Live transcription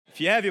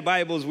If you have your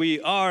Bibles, we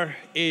are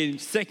in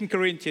 2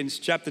 Corinthians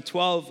chapter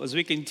 12 as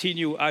we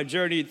continue our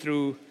journey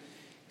through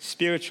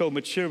spiritual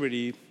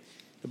maturity.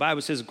 The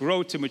Bible says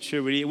grow to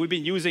maturity. We've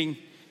been using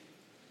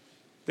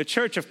the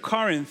church of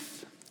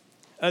Corinth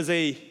as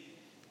a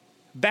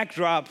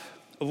backdrop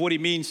of what it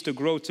means to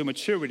grow to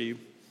maturity.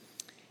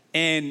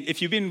 And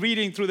if you've been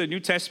reading through the New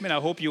Testament, I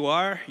hope you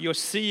are, you're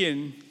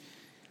seeing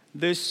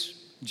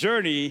this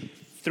journey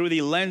through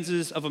the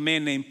lenses of a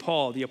man named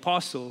Paul, the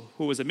apostle,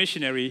 who was a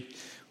missionary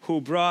who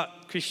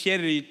brought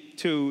Christianity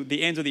to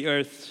the ends of the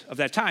earth of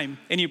that time.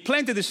 And he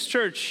planted this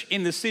church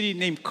in the city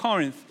named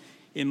Corinth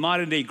in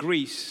modern-day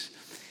Greece.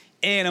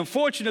 And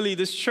unfortunately,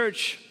 this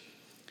church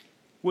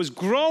was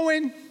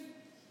growing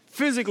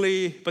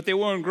physically, but they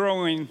weren't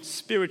growing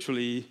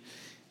spiritually.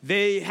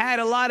 They had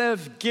a lot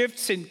of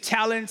gifts and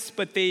talents,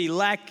 but they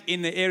lacked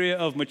in the area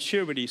of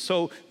maturity.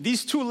 So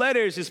these two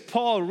letters is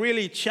Paul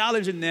really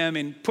challenging them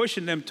and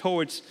pushing them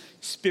towards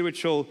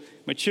spiritual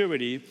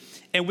maturity.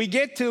 And we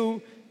get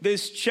to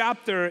this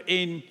chapter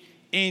in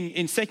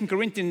 2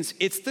 Corinthians.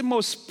 It's the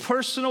most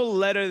personal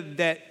letter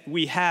that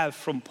we have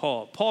from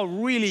Paul. Paul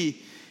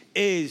really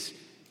is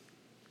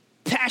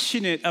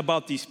passionate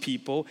about these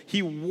people.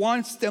 He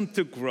wants them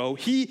to grow.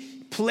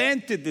 He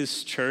planted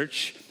this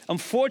church.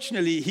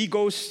 Unfortunately, he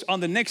goes on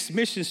the next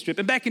mission trip.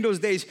 And back in those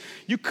days,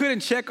 you couldn't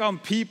check on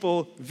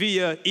people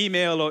via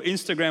email or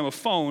Instagram or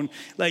phone.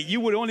 Like, you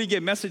would only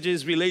get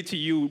messages relayed to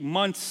you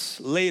months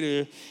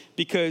later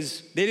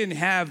because they didn't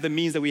have the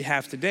means that we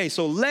have today.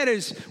 So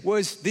letters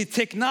was the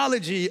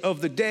technology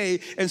of the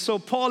day. And so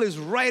Paul is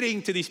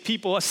writing to these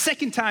people a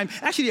second time,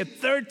 actually a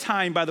third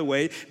time, by the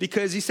way,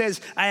 because he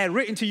says, I had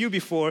written to you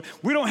before.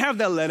 We don't have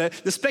that letter.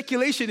 The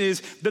speculation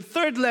is the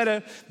third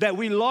letter that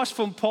we lost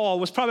from Paul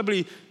was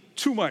probably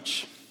too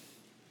much.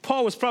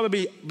 Paul was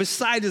probably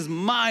beside his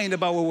mind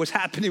about what was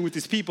happening with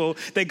these people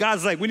that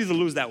God's like, we need to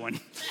lose that one.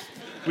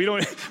 We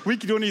don't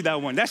need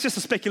that one. That's just a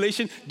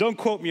speculation. Don't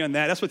quote me on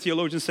that. That's what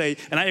theologians say,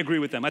 and I agree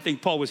with them. I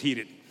think Paul was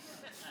heated.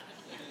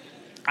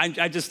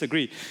 I just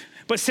agree.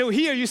 But so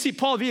here you see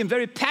Paul being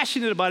very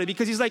passionate about it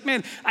because he's like,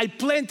 man, I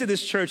planted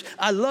this church.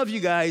 I love you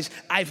guys.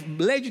 I've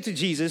led you to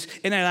Jesus.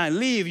 And then I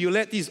leave. You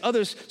let these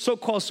other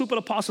so-called super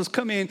apostles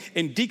come in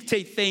and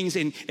dictate things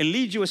and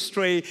lead you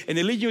astray. And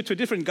they lead you to a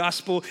different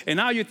gospel. And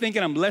now you're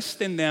thinking I'm less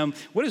than them.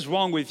 What is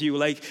wrong with you?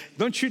 Like,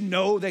 don't you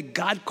know that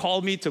God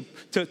called me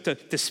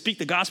to speak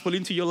the gospel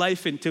into your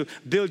life and to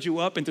build you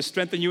up and to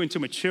strengthen you into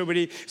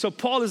maturity? So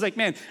Paul is like,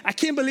 man, I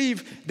can't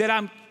believe that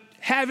I'm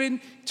having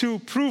to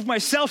prove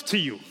myself to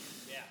you.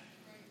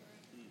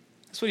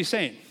 That's what he's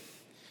saying.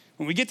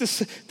 When we get to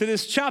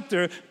this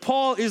chapter,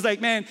 Paul is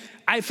like, man,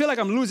 I feel like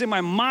I'm losing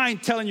my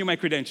mind telling you my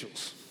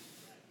credentials.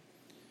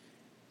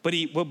 But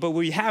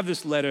we have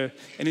this letter,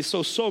 and it's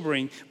so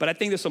sobering. But I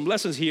think there's some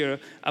lessons here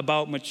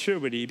about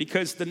maturity,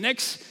 because the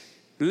next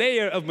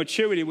layer of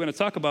maturity we're going to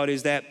talk about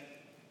is that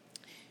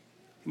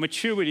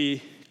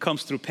maturity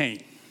comes through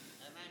pain.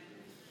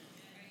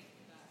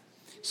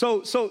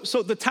 So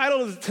the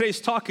title of today's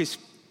talk is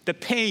The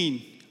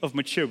Pain of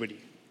Maturity.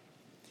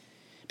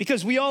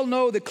 Because we all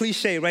know the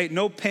cliche, right?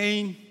 No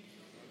pain.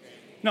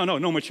 No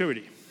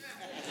maturity.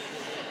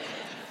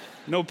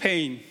 No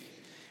pain,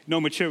 no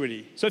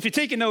maturity. So if you're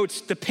taking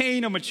notes, the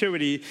pain of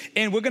maturity,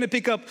 and we're going to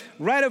pick up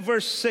right at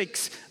verse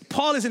 6.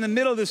 Paul is in the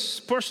middle of this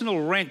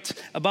personal rant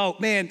about,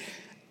 man,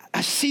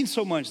 I've seen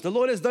so much. The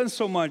Lord has done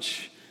so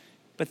much.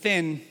 But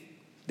then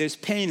there's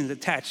pain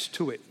attached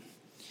to it.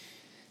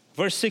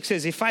 Verse 6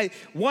 says, if I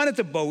wanted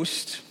to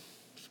boast,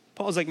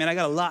 Paul's like, man, I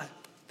got a lot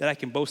that I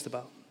can boast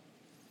about.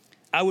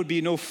 I would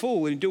be no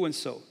fool in doing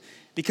so,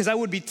 because I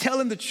would be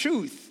telling the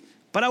truth,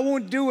 but I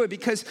won't do it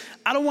because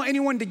I don't want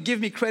anyone to give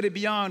me credit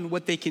beyond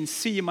what they can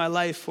see in my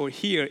life or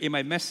hear in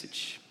my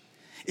message.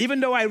 Even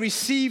though I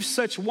received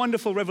such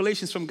wonderful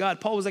revelations from God,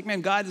 Paul was like,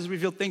 man, God has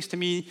revealed things to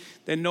me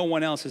that no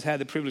one else has had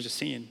the privilege of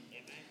seeing.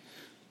 Amen.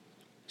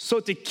 So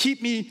to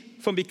keep me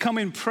from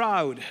becoming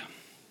proud,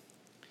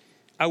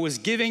 I was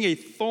giving a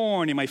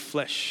thorn in my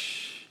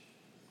flesh,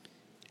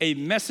 a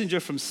messenger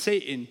from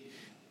Satan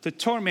to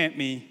torment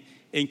me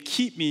and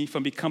keep me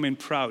from becoming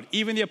proud.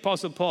 Even the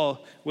Apostle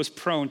Paul was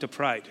prone to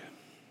pride.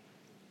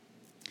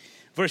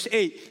 Verse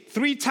 8,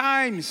 3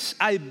 times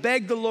I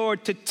begged the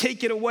Lord to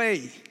take it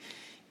away.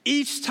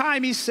 Each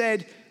time he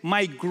said,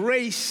 my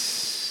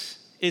grace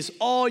is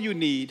all you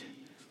need.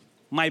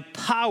 My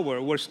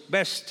power works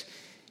best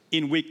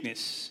in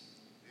weakness.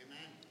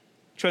 Amen.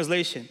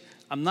 Translation,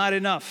 I'm not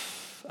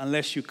enough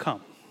unless you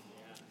come.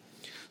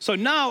 So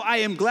now I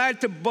am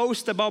glad to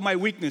boast about my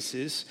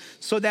weaknesses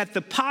so that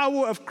the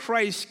power of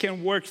Christ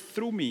can work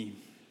through me.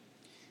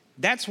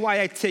 That's why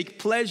I take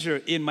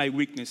pleasure in my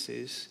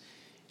weaknesses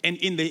and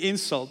in the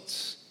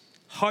insults,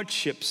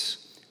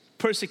 hardships,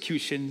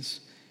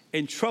 persecutions,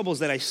 and troubles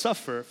that I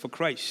suffer for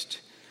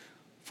Christ.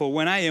 For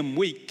when I am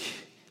weak,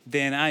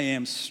 then I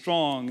am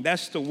strong.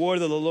 That's the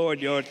word of the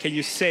Lord, Lord. Can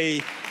you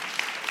say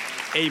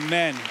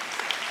amen?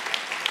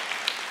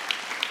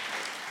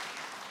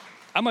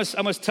 I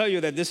must tell you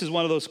that this is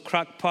one of those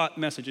crock-pot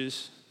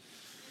messages.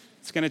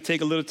 It's going to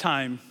take a little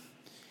time,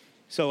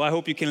 so I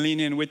hope you can lean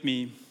in with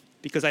me.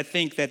 because I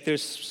think that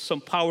there's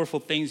some powerful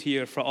things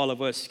here for all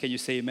of us. Can you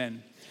say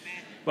amen?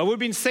 Amen. But we've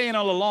been saying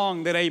all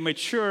along that a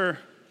mature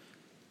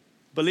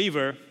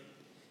believer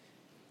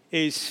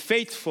is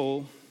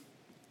faithful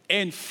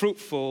and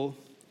fruitful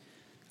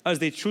as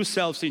their true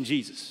selves in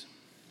Jesus.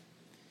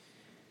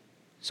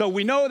 So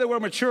we know that we're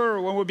mature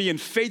when we're being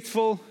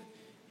faithful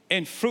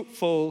and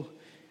fruitful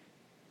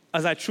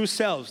as our true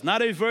selves.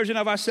 Not a version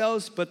of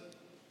ourselves, but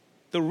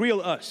the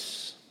real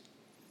us.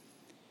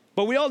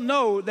 But we all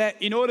know that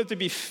in order to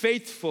be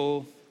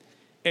faithful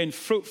and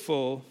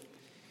fruitful,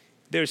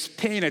 there's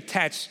pain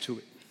attached to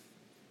it.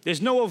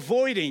 There's no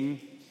avoiding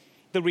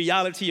the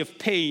reality of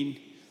pain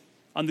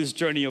on this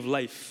journey of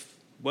life.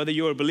 Whether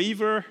you're a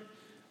believer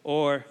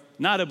or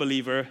not a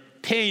believer,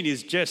 pain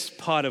is just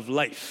part of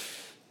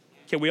life.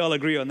 Can we all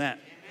agree on that?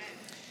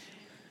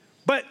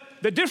 But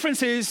the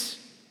difference is,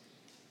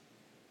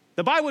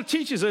 the Bible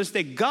teaches us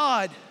that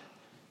God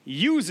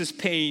uses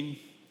pain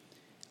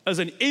as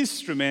an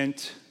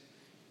instrument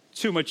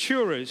to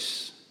mature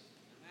us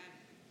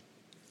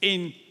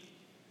in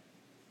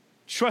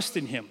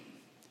trusting Him,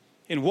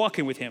 in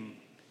walking with Him,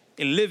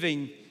 in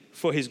living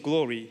for His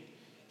glory.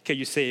 Can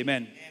you say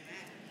amen? Amen.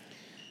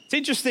 It's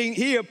interesting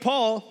here,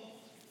 Paul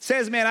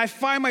says, man, I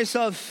find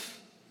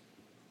myself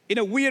in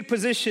a weird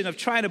position of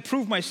trying to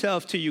prove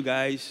myself to you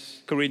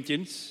guys,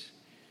 Corinthians.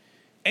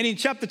 And in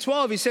chapter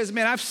 12, he says,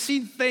 man, I've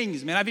seen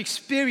things, man. I've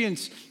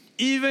experienced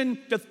even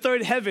the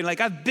third heaven. Like,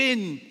 I've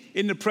been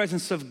in the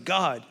presence of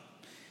God.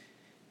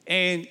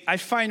 And I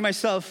find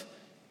myself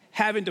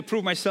having to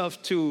prove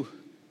myself to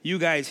you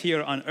guys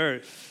here on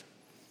earth.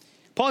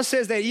 Paul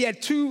says that he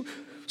had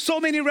so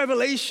many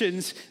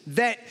revelations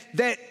that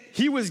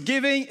he was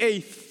giving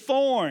a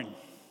thorn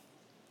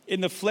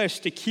in the flesh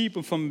to keep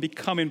him from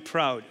becoming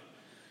proud,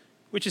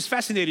 which is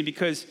fascinating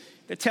because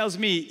that tells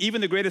me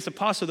even the greatest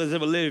apostle that's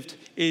ever lived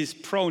is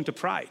prone to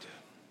pride.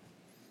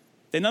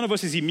 That none of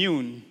us is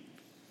immune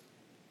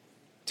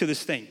to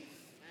this thing.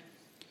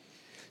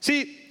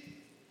 See,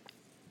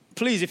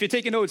 please, if you're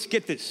taking notes,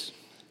 get this.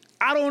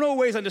 I don't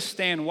always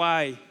understand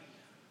why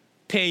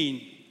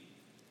pain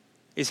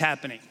is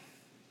happening.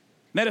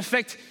 Matter of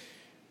fact,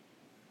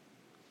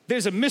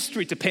 there's a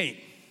mystery to pain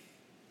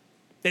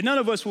that none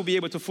of us will be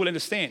able to fully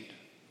understand.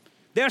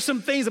 There are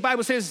some things the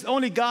Bible says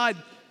only God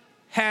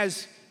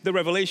has the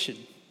revelation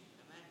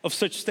of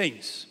such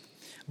things.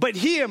 But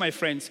here, my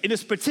friends, in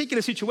this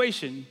particular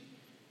situation,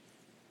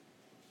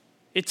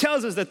 it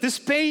tells us that this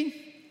pain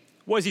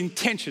was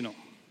intentional.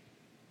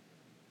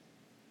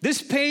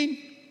 This pain,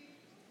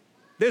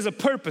 there's a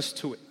purpose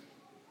to it.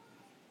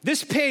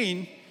 This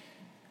pain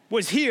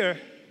was here,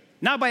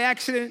 not by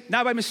accident,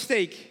 not by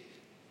mistake,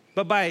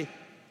 but by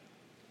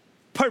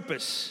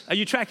purpose. Are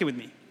you tracking with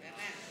me?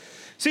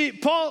 See,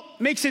 Paul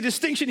makes a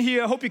distinction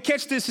here. I hope you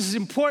catch this. This is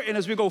important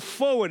as we go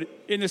forward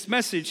in this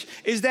message,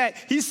 is that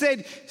he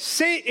said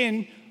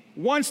Satan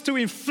wants to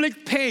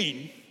inflict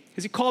pain,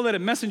 because he called it a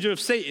messenger of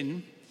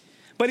Satan,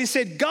 but he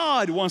said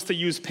God wants to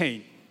use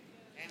pain.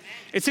 Amen.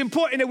 It's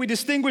important that we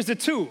distinguish the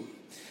two,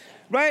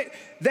 right?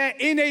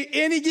 That in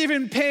any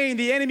given pain,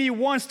 the enemy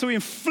wants to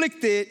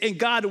inflict it and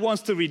God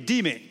wants to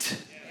redeem it.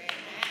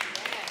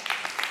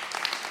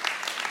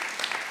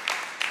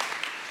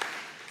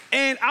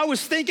 And I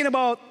was thinking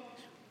about,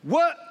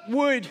 what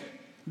would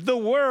the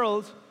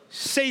world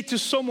say to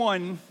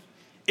someone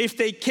if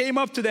they came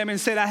up to them and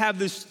said, I have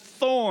this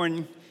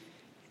thorn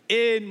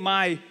in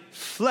my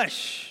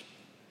flesh?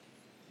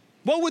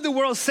 What would the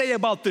world say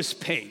about this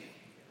pain?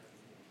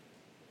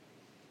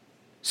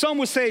 Some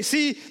would say,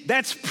 see,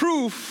 that's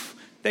proof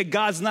that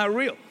God's not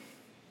real.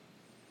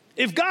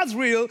 If God's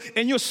real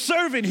and you're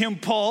serving Him,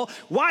 Paul,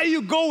 why are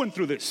you going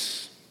through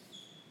this?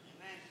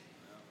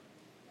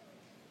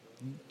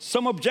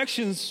 Some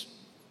objections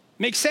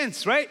make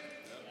sense, right?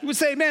 You would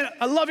say, man,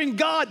 a loving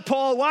God,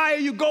 Paul, why are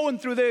you going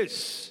through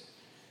this?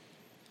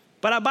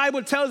 But our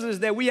Bible tells us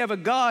that we have a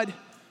God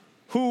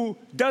who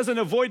doesn't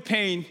avoid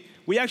pain.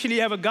 We actually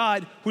have a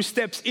God who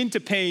steps into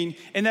pain,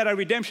 and that our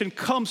redemption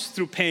comes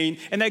through pain,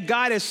 and that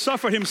God has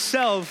suffered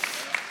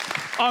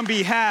Himself on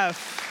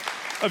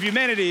behalf of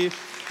humanity.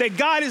 That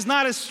God is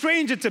not a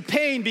stranger to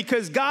pain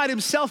because God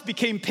Himself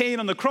became pain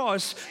on the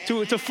cross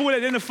to fully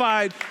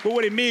identify with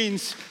what it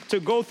means to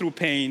go through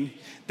pain.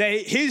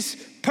 That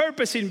His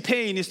purpose in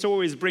pain is to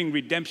always bring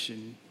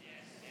redemption.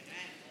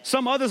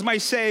 Some others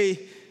might say,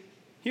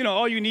 you know,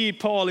 all you need,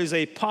 Paul, is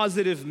a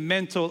positive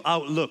mental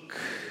outlook.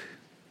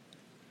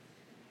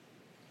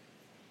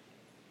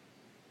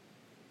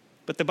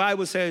 But the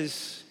Bible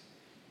says,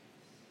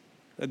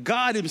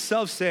 God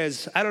Himself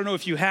says, I don't know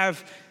if you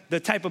have the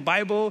type of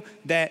Bible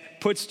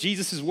that puts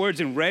Jesus' words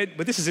in red,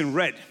 but this is in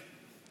red.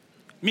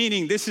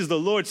 Meaning this is the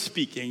Lord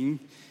speaking.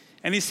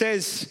 And He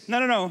says,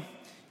 no.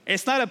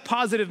 It's not a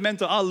positive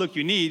mental outlook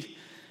you need.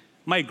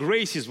 My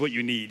grace is what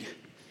you need.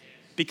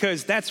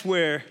 Because that's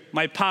where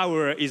my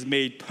power is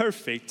made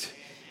perfect.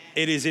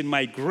 It is in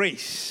my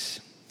grace.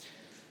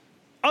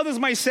 Others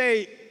might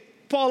say,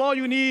 Paul, all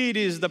you need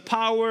is the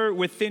power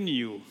within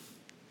you.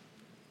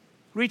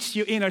 Reach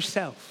your inner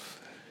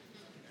self.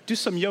 Do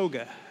some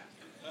yoga.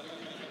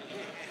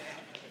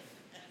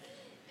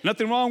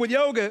 Nothing wrong with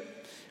yoga.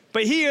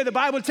 But here the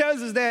Bible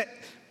tells us that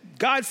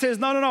God says,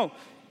 no.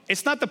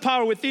 It's not the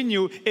power within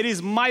you. It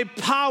is my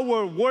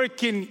power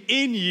working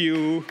in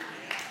you.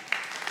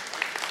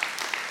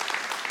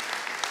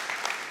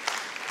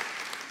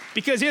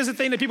 Because here's the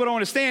thing that people don't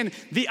understand.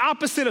 The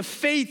opposite of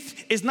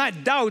faith is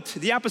not doubt.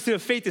 The opposite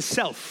of faith is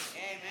self.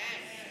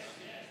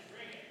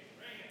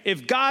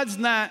 If God's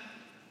not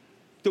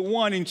the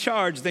one in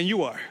charge, then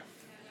you are.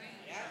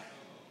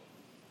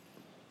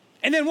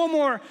 And then one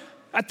more.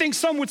 I think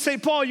some would say,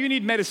 Paul, you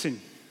need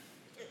medicine.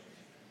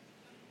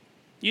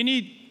 You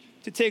need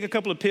to take a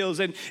couple of pills.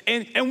 And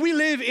we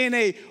live in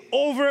a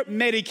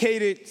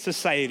over-medicated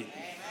society.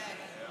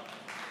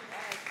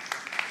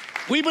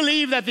 We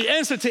believe that the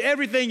answer to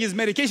everything is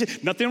medication.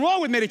 Nothing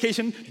wrong with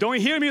medication. Don't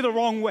hear me the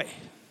wrong way.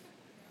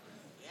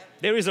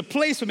 There is a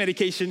place for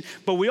medication,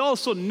 but we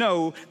also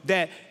know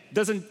that it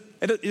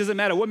doesn't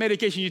matter what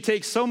medication you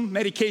take. Some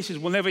medications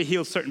will never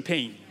heal certain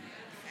pain.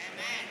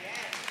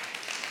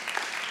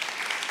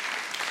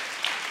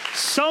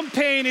 Some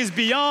pain is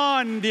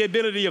beyond the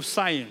ability of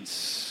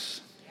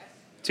science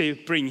to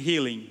bring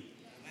healing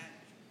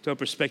to a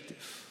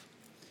perspective.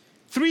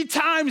 3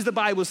 times the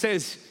Bible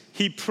says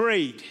he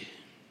prayed.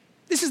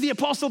 This is the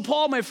Apostle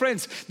Paul, my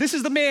friends. This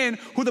is the man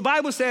who the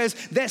Bible says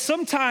that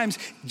sometimes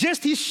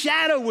just his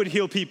shadow would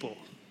heal people.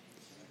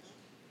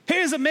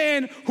 Here's a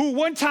man who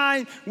one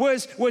time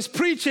was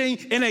preaching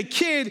and a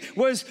kid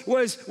was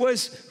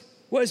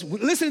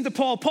listening to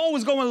Paul. Paul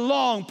was going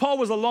long. Paul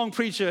was a long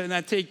preacher, and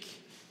I take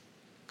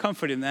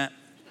comfort in that.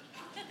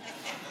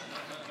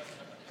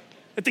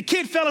 But the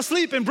kid fell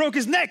asleep and broke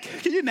his neck.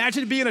 Can you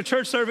imagine being in a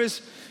church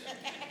service?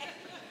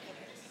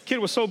 Kid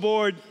was so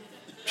bored,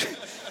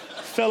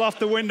 fell off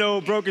the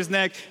window, broke his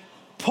neck.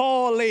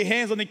 Paul laid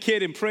hands on the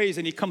kid and prays,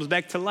 and he comes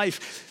back to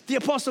life. The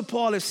Apostle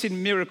Paul has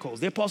seen miracles.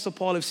 The Apostle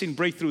Paul has seen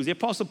breakthroughs. The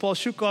Apostle Paul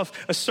shook off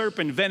a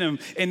serpent venom,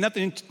 and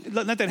nothing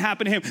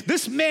happened to him.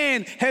 This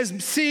man has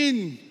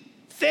seen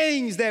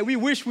things that we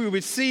wish we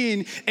would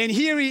seen, and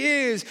here he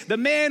is, the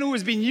man who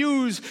has been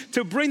used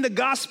to bring the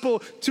gospel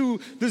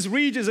to these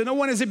regions, and no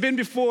one has been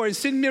before, and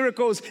seen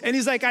miracles. And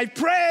he's like, I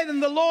prayed,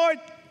 and the Lord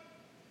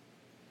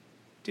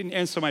didn't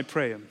answer my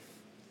prayer.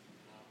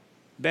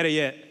 Better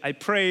yet, I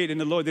prayed and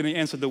the Lord didn't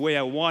answer the way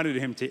I wanted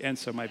him to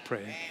answer my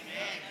prayer. Amen.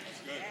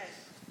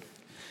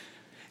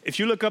 If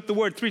you look up the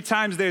word 3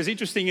 times there, it's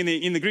interesting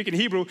in the Greek and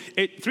Hebrew,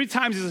 3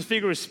 times is a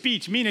figure of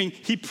speech, meaning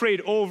he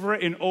prayed over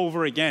and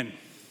over again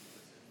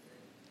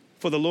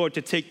for the Lord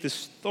to take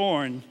this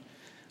thorn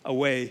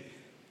away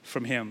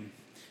from him.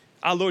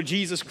 Our Lord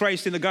Jesus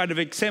Christ in the Garden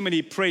of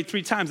Gethsemane prayed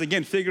 3 times,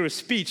 again, figure of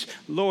speech,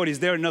 Lord, is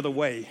there another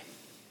way?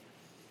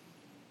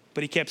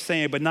 But he kept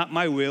saying, but not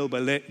my will,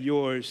 but let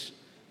yours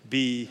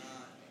be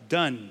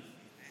done.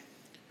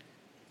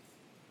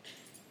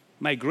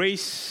 My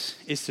grace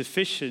is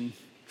sufficient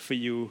for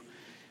you.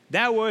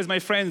 That was, my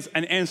friends,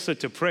 an answer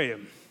to prayer.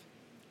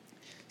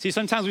 See,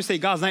 sometimes we say,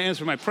 God's not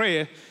answering my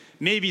prayer.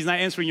 Maybe he's not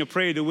answering your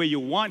prayer the way you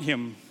want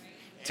him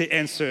to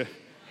answer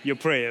your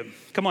prayer.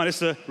 Come on,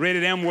 it's a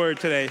rated M word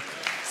today.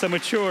 It's a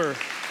mature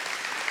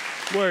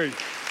word.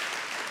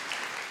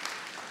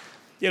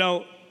 You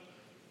know,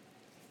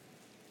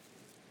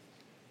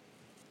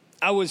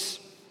 I was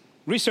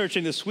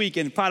researching this week,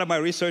 and part of my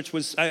research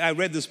was I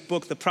read this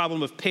book, The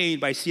Problem of Pain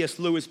by C.S.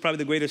 Lewis, probably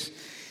the greatest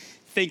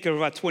thinker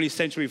of our 20th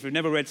century. If you've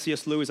never read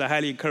C.S. Lewis, I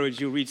highly encourage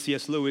you to read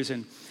C.S. Lewis.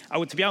 And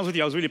to be honest with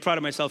you, I was really proud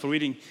of myself for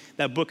reading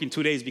that book in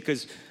 2 days,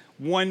 because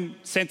one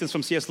sentence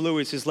from C.S.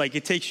 Lewis is like,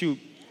 it takes you,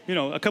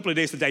 a couple of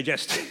days to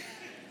digest.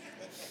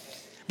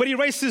 But he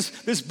writes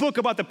this book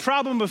about the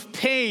problem of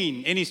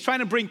pain, and he's trying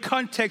to bring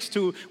context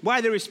to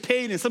why there is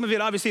pain, and some of it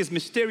obviously is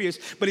mysterious,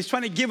 but he's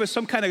trying to give us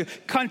some kind of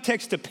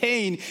context to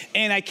pain.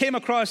 And I came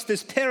across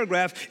this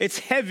paragraph. It's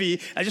heavy.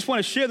 I just want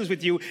to share this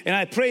with you, and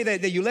I pray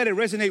that you let it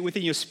resonate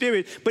within your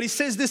spirit. But he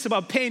says this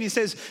about pain. He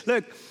says,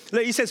 look,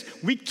 he says,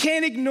 we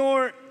can't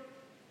ignore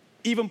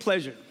even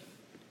pleasure,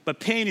 but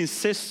pain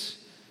insists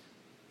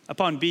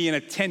upon being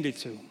attended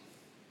to.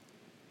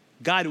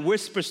 God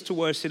whispers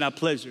to us in our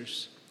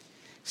pleasures,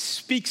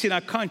 speaks in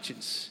our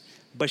conscience,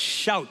 but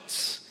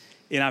shouts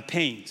in our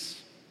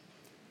pains.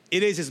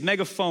 It is his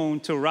megaphone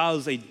to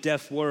rouse a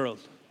deaf world.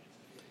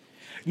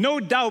 No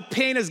doubt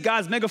pain as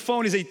God's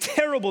megaphone is a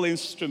terrible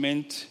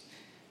instrument.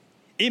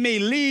 It may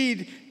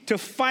lead to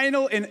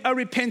final and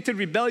unrepentant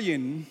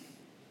rebellion,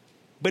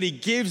 but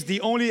it gives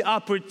the only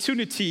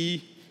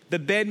opportunity the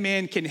bad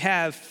man can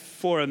have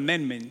for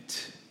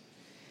amendment.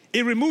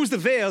 It removes the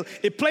veil.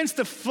 It plants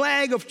the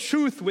flag of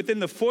truth within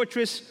the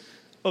fortress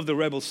of the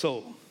rebel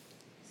soul.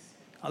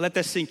 I'll let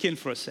that sink in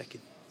for a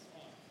second.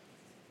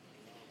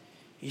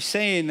 He's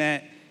saying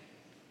that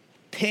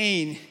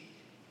pain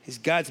is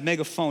God's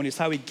megaphone. It's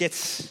how he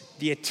gets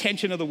the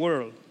attention of the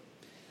world.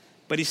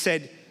 But he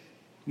said,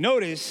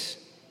 notice,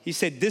 he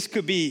said this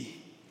could be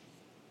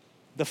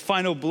the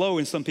final blow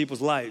in some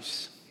people's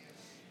lives,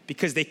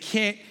 because they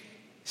can't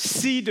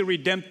see the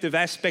redemptive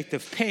aspect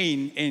of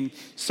pain. And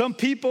some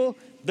people,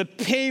 the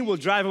pain will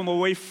drive them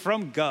away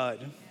from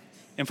God.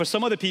 And for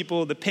some other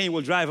people, the pain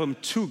will drive them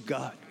to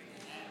God.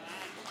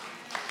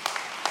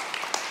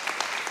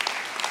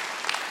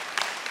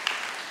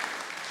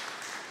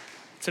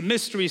 It's a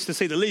mystery to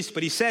say the least,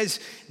 but he says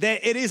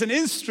that it is an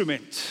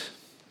instrument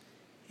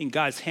in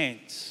God's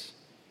hands.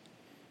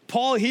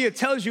 Paul here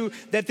tells you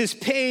that this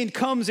pain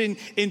comes in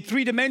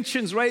three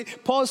dimensions, right?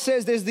 Paul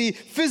says there's the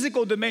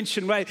physical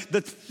dimension, right? The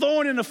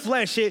thorn in the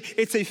flesh,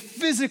 it's a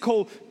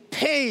physical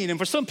pain. And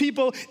for some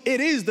people, it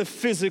is the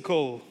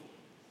physical.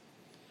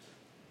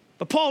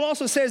 But Paul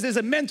also says there's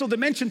a mental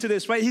dimension to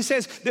this, right? He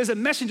says there's a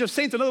messenger of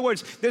Satan. In other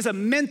words, there's a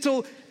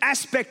mental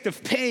aspect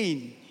of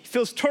pain. He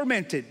feels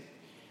tormented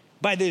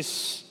by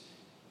this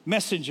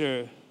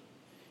messenger.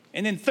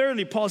 And then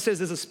thirdly, Paul says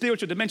there's a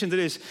spiritual dimension to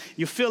this.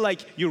 You feel like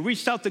you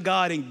reached out to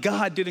God and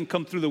God didn't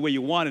come through the way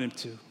you wanted him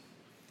to.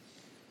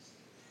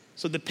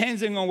 So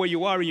depending on where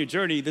you are in your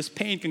journey, this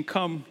pain can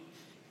come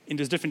in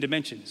these different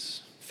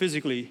dimensions,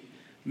 physically,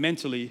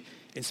 mentally,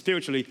 and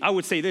spiritually. I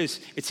would say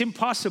this, it's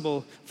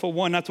impossible for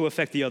one not to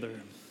affect the other.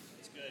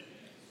 That's good.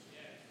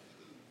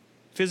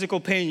 Physical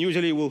pain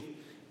usually will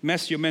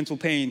mess your mental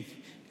pain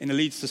and it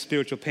leads to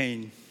spiritual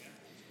pain.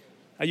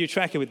 Are you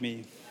tracking with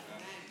me?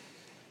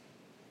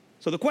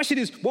 So the question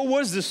is, what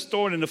was this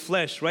thorn in the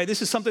flesh, right?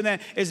 This is something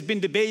that has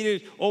been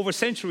debated over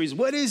centuries.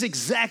 What is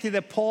exactly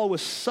that Paul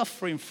was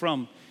suffering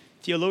from?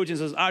 Theologians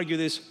have argued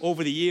this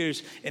over the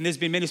years, and there's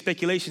been many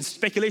speculations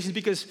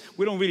because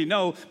we don't really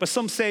know, but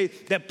some say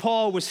that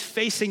Paul was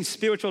facing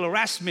spiritual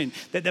harassment,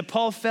 that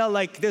Paul felt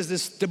like there's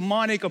this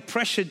demonic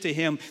oppression to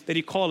him that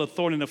he called a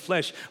thorn in the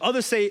flesh.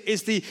 Others say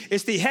it's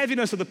the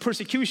heaviness of the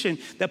persecution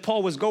that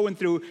Paul was going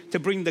through to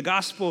bring the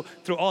gospel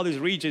through all these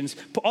regions.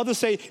 Others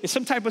say it's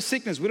some type of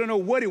sickness. We don't know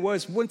what it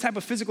was, one type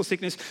of physical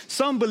sickness.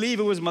 Some believe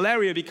it was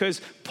malaria because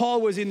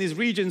Paul was in these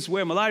regions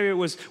where malaria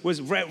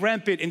was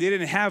rampant and they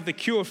didn't have the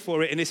cure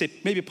for it, and they said,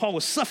 maybe Paul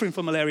was suffering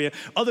from malaria.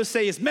 Others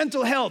say it's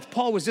mental health.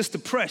 Paul was just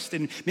depressed,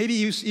 and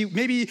maybe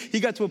he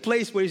got to a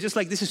place where he's just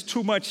like, this is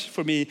too much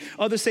for me.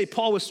 Others say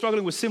Paul was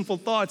struggling with sinful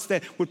thoughts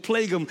that would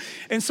plague him.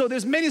 And so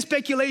there's many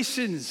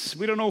speculations.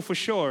 We don't know for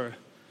sure.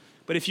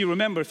 But if you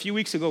remember, a few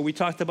weeks ago, we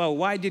talked about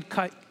why did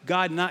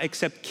God not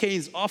accept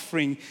Cain's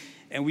offering?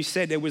 And we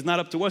said it was not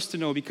up to us to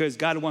know because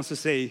God wants to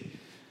say,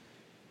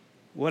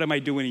 what am I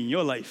doing in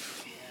your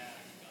life?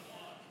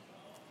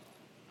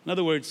 In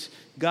other words,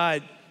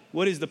 God,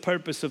 what is the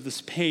purpose of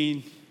this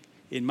pain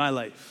in my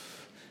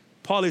life?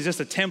 Paul is just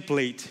a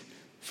template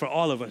for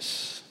all of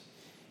us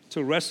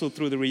to wrestle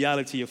through the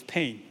reality of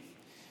pain.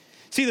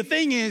 See, the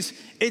thing is,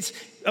 it's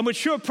a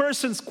mature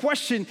person's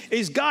question,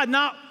 is God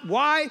not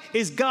why?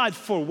 Is God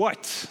for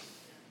what?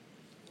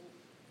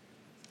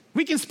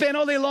 We can spend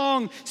all day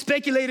long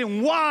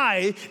speculating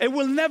why, and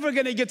we're never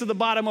going to get to the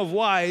bottom of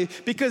why,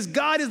 because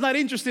God is not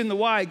interested in the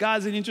why.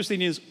 God's interested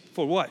in is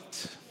for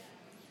what?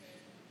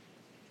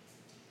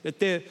 That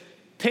the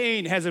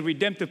pain has a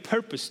redemptive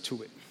purpose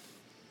to it.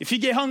 If you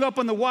get hung up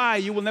on the why,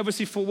 you will never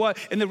see for what.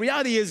 And the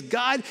reality is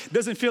God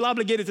doesn't feel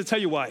obligated to tell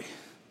you why.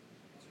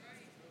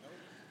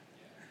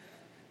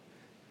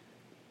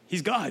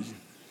 He's God.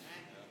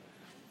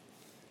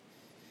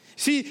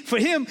 See, for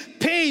him,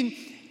 pain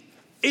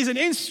is an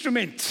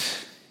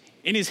instrument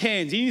in his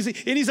hands.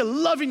 And he's a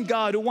loving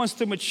God who wants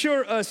to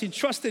mature us in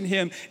trust in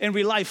him and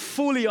rely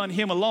fully on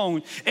him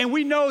alone. And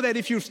we know that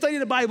if you study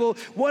the Bible,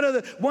 one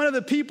of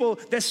the people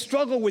that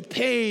struggled with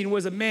pain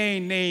was a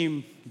man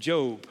named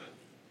Job.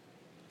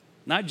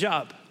 Not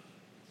Job.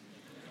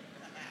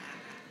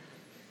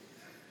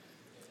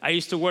 I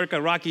used to work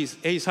at Rocky's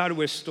Ace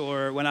Hardware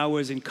store when I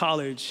was in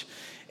college.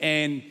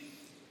 And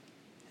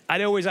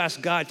I'd always ask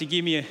God to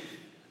give me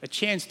a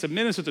chance to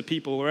minister to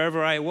people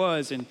wherever I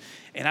was. And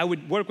I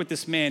would work with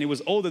this man. He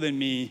was older than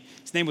me.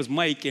 His name was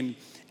Mike. And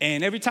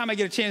every time I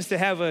get a chance to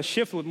have a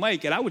shift with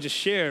Mike, and I would just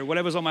share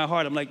whatever's on my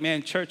heart. I'm like,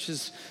 man,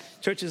 churches,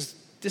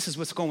 this is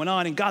what's going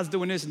on. And God's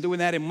doing this and doing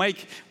that. And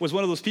Mike was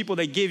one of those people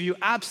that gave you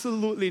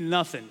absolutely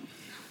nothing.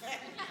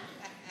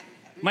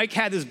 Mike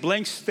had this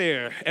blank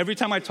stare every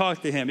time I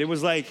talked to him. It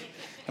was like,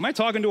 am I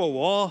talking to a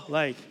wall?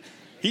 Like,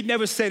 he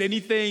never said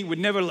anything, would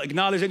never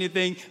acknowledge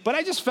anything. But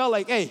I just felt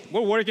like, hey, we're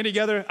working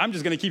together. I'm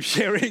just going to keep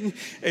sharing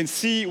and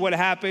see what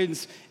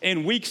happens.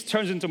 And weeks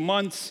turns into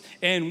months.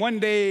 And one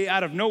day,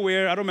 out of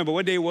nowhere, I don't remember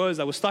what day it was,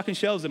 I was stocking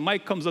shelves, and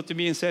Mike comes up to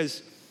me and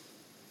says,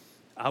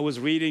 I was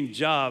reading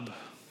Job.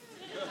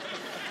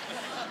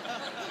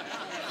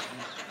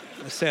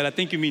 I said, I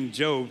think you mean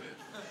Job.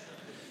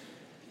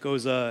 He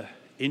goes,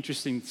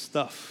 interesting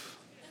stuff,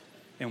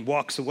 and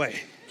walks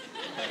away.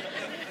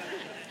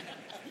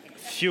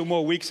 Few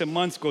more weeks and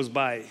months goes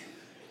by.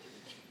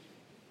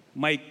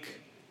 Mike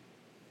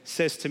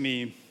says to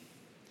me,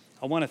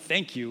 I want to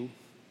thank you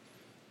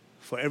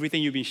for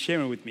everything you've been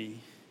sharing with me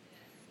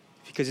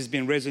because it's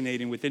been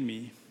resonating within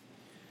me.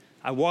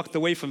 I walked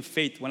away from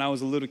faith when I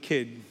was a little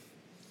kid,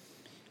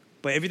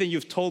 but everything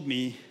you've told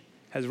me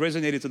has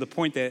resonated to the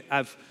point that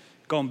I've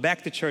gone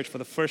back to church for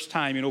the first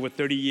time in over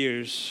 30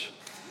 years.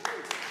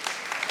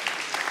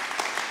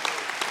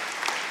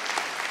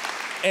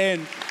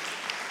 And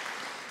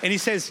he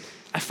says,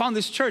 I found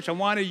this church. I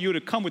wanted you to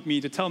come with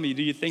me to tell me,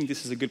 do you think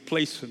this is a good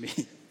place for me?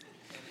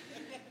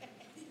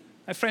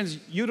 My friends,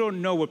 you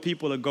don't know what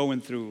people are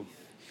going through.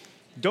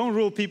 Don't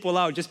rule people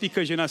out just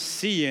because you're not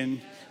seeing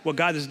what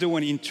God is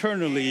doing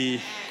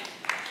internally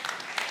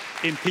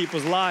in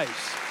people's lives.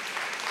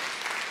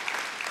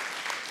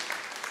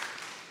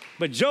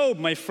 But Job,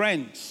 my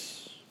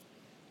friends,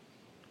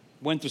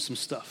 went through some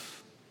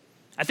stuff.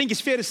 I think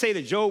it's fair to say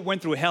that Job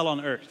went through hell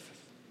on earth.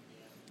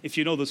 If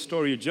you know the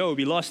story of Job,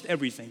 he lost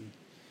everything.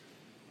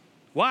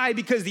 Why?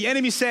 Because the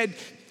enemy said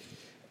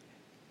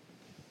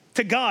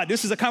to God,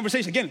 this is a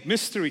conversation, again,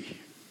 mystery.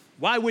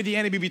 Why would the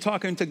enemy be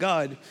talking to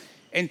God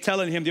and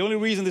telling him, the only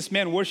reason this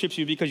man worships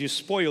you is because you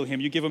spoil him,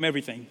 you give him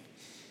everything.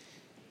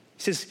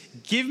 He says,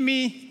 give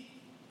me,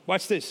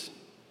 watch this,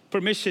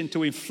 permission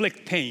to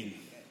inflict pain.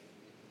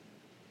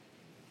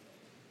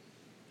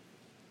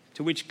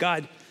 To which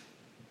God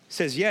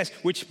says yes,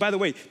 which, by the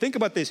way, think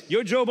about this.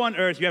 You're Job on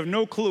earth. You have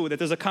no clue that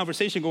there's a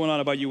conversation going on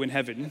about you in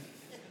heaven.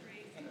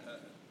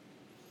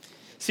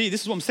 See,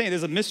 this is what I'm saying.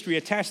 There's a mystery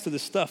attached to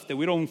this stuff that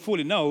we don't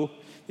fully know.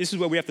 This is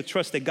where we have to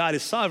trust that God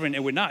is sovereign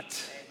and we're not.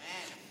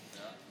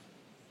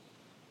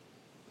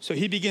 So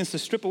he begins to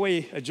strip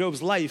away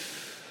Job's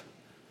life.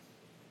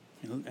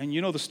 And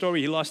you know the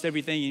story. He lost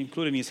everything,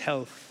 including his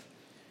health.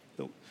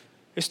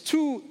 There's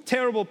two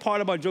terrible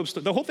parts about Job's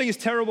story. The whole thing is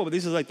terrible, but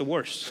this is like the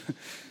worst.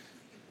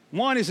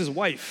 One is his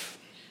wife.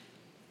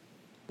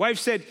 Wife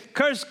said,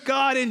 curse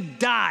God and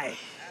die.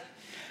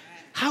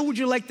 How would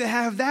you like to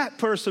have that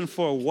person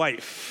for a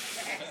wife?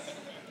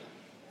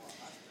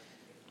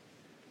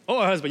 Oh,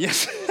 a husband,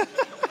 yes.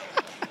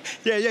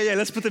 Yeah.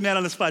 Let's put the man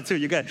on the spot too.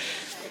 You got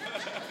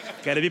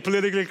to be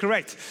politically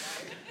correct.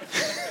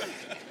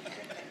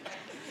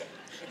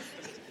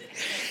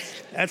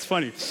 That's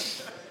funny.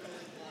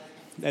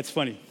 That's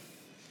funny.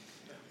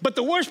 But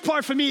the worst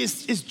part for me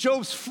is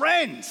Job's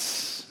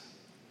friends.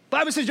 The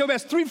Bible says Job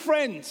has 3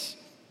 friends.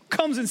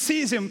 Comes and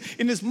sees him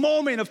in this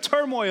moment of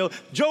turmoil.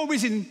 Job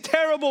is in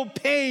terrible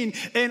pain,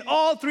 and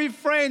all 3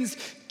 friends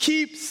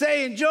keep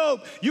saying,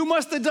 Job, you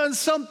must have done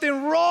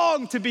something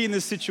wrong to be in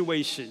this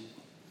situation.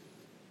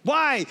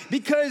 Why?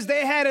 Because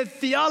they had a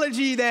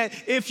theology that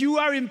if you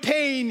are in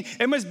pain,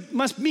 it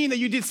must mean that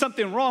you did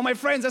something wrong. My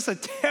friends, that's a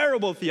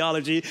terrible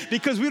theology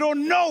because we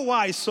don't know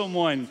why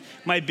someone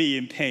might be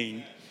in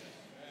pain.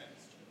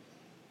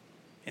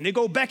 And they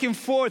go back and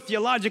forth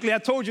theologically. I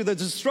told you that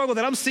the struggle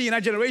that I'm seeing in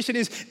our generation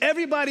is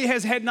everybody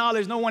has head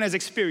knowledge, no one has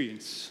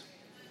experience.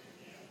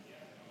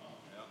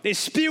 They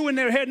spew in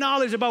their head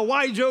knowledge about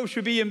why Job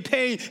should be in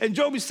pain. And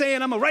Job is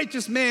saying, I'm a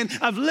righteous man.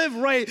 I've lived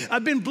right.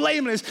 I've been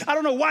blameless. I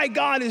don't know why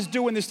God is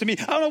doing this to me.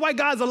 I don't know why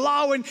God's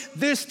allowing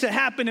this to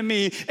happen to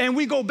me. And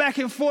we go back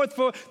and forth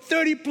for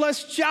 30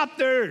 plus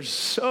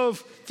chapters of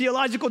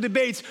theological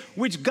debates,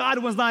 which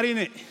God was not in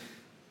it.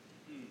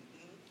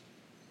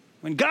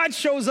 When God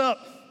shows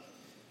up,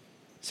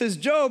 says,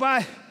 Job,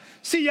 I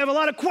see you have a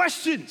lot of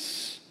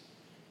questions.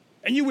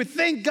 And you would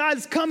think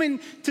God's coming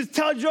to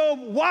tell Job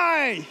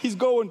why he's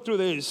going through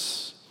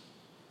this.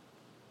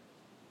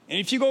 And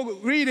if you go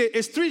read it,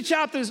 it's 3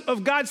 chapters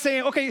of God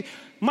saying, okay,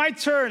 my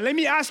turn. Let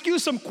me ask you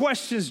some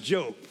questions,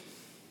 Job.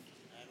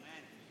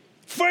 Amen.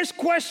 First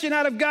question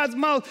out of God's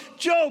mouth,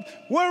 Job,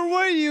 where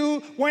were you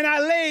when I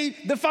laid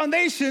the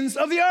foundations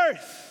of the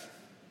earth?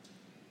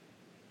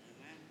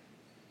 Amen.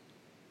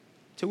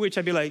 To which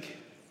I'd be like,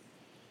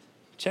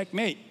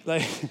 checkmate.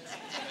 Like,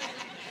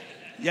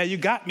 yeah, you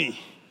got me.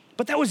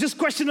 But that was just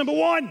question number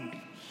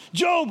 1.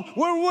 Job,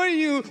 where were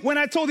you when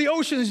I told the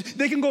oceans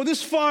they can go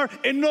this far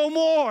and no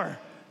more?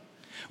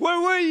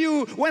 Where were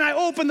you when I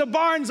opened the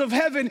barns of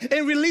heaven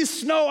and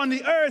released snow on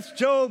the earth,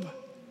 Job?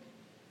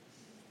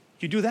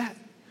 You do that?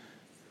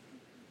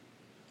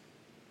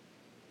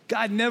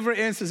 God never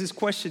answers this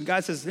question.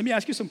 God says, let me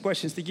ask you some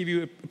questions to give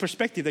you a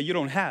perspective that you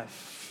don't have.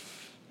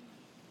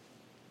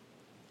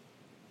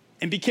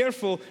 And be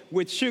careful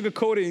with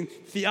sugarcoating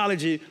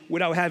theology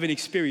without having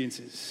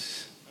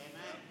experiences.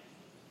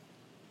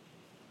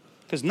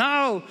 Because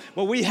now,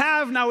 what we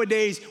have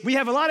nowadays, we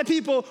have a lot of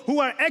people who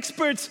are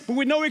experts but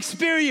with no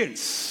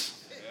experience.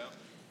 Yeah.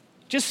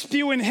 Just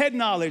spewing head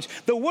knowledge.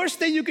 The worst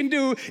thing you can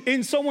do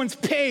in someone's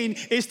pain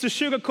is to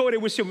sugarcoat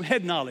it with some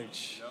head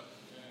knowledge. Yeah.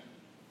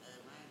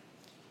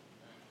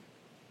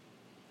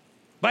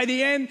 By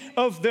the end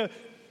of the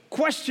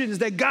questions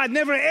that God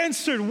never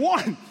answered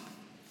one,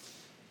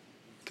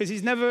 because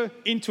he's never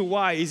into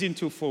why, he's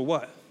into for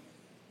what.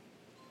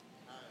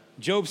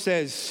 Job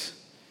says,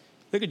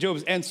 look at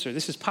Job's answer.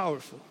 This is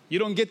powerful. You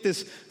don't get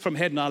this from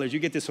head knowledge. You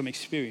get this from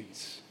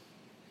experience.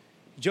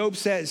 Job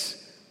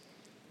says,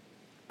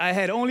 I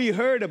had only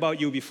heard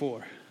about you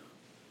before,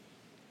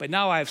 but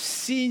now I've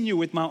seen you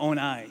with my own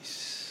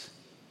eyes.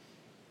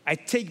 I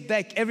take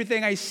back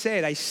everything I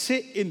said. I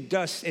sit in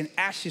dust and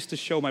ashes to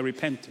show my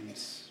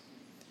repentance.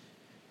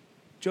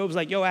 Job's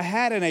like, I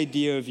had an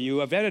idea of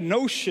you. I've had a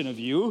notion of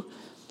you.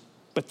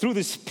 But through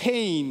this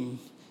pain,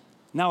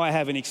 now I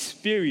have an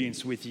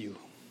experience with you.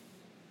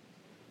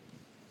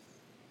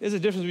 There's a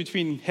difference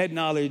between head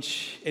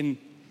knowledge and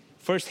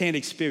firsthand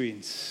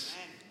experience.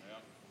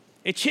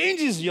 It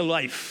changes your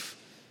life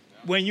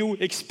when you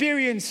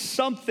experience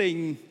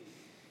something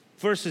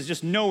versus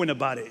just knowing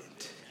about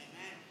it.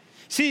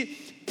 See,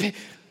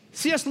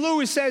 C.S.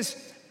 Lewis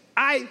says,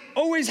 I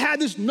always had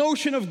this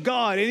notion of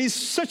God, and he's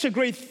such a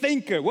great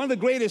thinker, one of the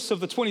greatest of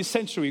the 20th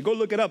century. Go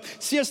look it up.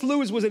 C.S.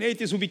 Lewis was an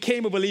atheist who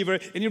became a believer,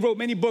 and he wrote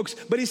many books.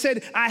 But he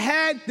said, I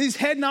had these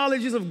head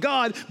knowledges of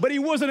God, but it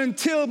wasn't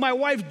until my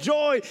wife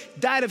Joy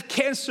died of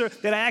cancer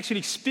that I actually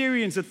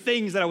experienced the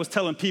things that I was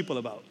telling people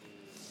about.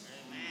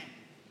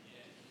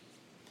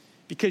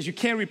 Because you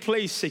can't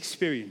replace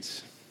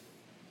experience.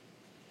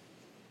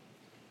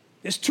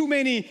 There's too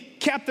many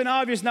Captain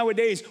Obvious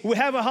nowadays who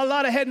have a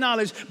lot of head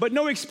knowledge, but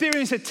no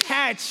experience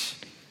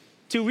attached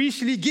to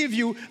really give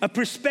you a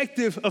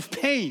perspective of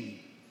pain.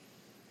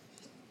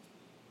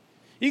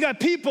 You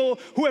got people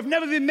who have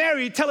never been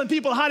married telling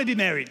people how to be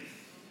married.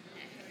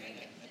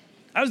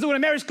 I was doing a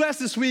marriage class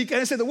this week,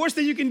 and I said the worst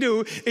thing you can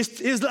do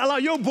is allow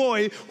your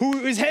boy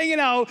who is hanging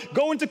out,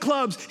 going to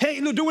clubs,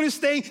 doing his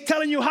thing,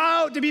 telling you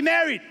how to be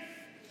married.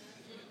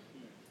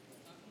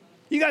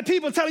 You got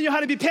people telling you how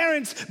to be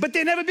parents, but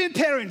they've never been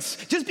parents.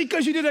 Just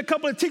because you did a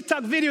couple of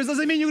TikTok videos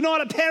doesn't mean you know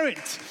how to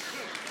parent.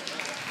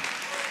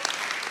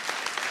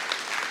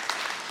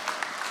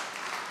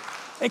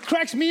 It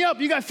cracks me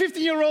up. You got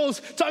 15-year-olds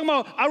talking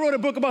about, I wrote a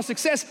book about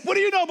success. What do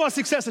you know about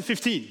success at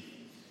 15?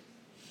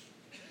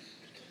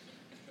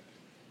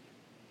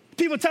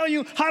 People telling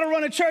you how to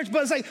run a church,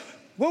 but it's like,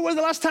 when was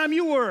the last time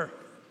you were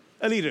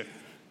a leader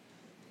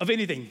of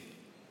anything?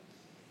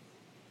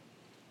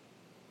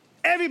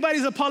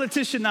 Everybody's a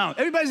politician now.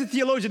 Everybody's a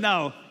theologian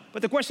now.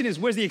 But the question is,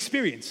 where's the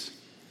experience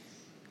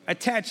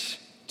attached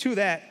to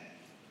that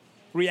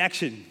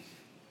reaction?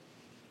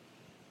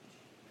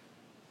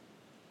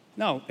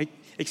 No,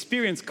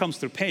 experience comes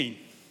through pain.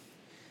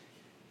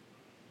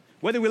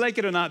 Whether we like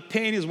it or not,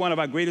 pain is one of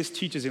our greatest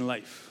teachers in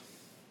life.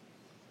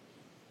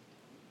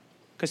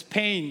 Because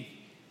pain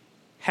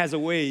has a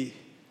way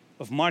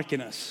of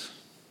marking us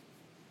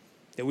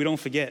that we don't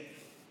forget.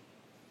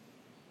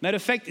 Matter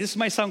of fact, this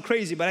might sound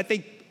crazy, but I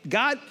think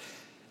God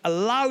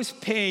allows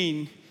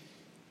pain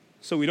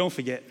so we don't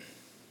forget.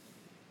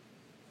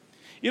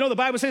 You know, the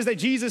Bible says that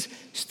Jesus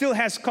still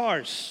has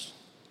scars.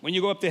 When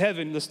you go up to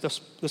heaven,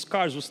 the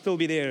scars will still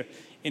be there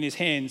in his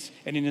hands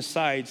and in his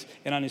sides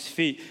and on his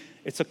feet.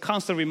 It's a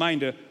constant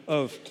reminder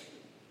of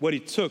what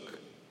it took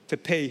to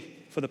pay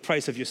for the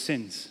price of your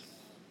sins.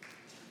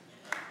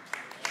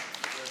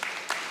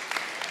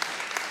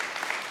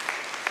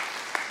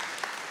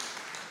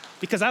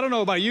 Because I don't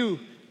know about you,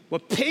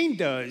 what pain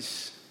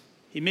does,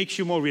 it makes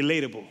you more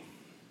relatable.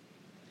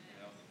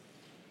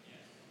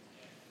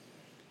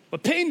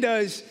 What pain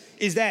does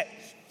is that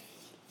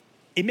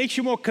it makes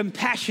you more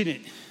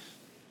compassionate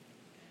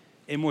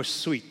and more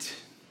sweet.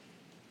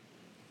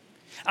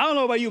 I don't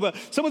know about you, but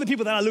some of the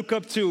people that I look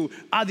up to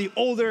are the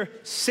older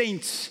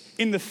saints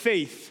in the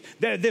faith.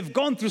 They've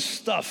gone through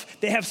stuff.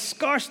 They have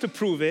scars to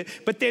prove it,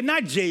 but they're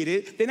not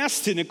jaded. They're not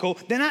cynical.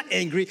 They're not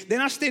angry. They're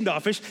not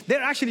standoffish.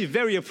 They're actually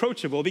very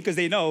approachable because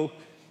they know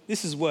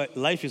this is what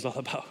life is all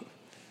about.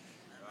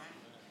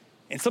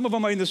 And some of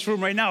them are in this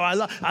room right now.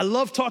 I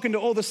love talking to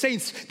all the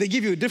saints. They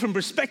give you a different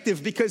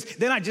perspective because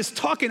they're not just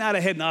talking out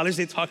of head knowledge,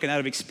 they're talking out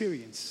of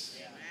experience.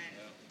 Yeah.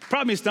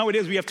 Problem is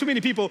nowadays we have too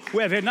many people who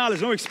have head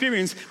knowledge, no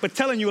experience, but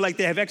telling you like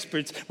they have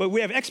experts. But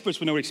we have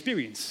experts with no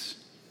experience.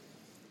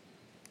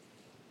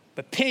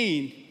 But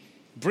pain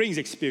brings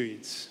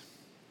experience.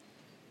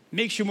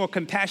 Makes you more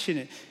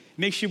compassionate,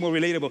 makes you more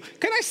relatable.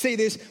 Can I say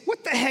this?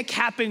 What the heck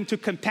happened to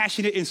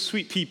compassionate and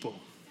sweet people?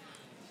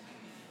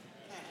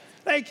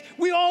 Like,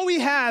 all we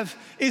have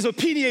is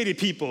opinionated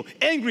people,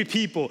 angry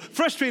people,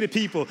 frustrated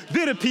people,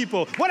 bitter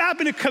people. What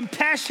happened to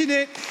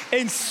compassionate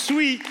and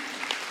sweet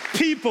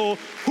people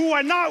who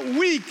are not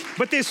weak,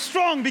 but they're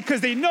strong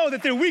because they know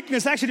that their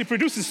weakness actually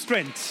produces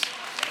strength?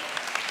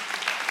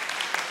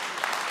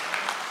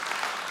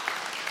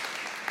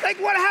 Like,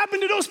 what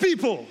happened to those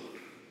people?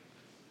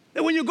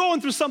 That when you're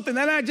going through something,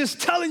 they're not just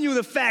telling you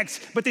the facts,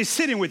 but they're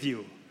sitting with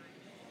you.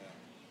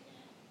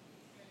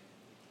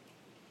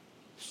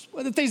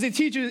 One of the things they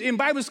teach you in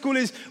Bible school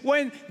is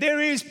when there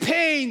is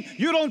pain,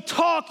 you don't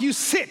talk, you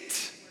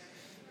sit.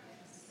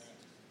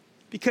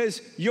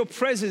 Because your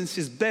presence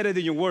is better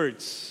than your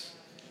words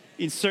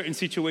in certain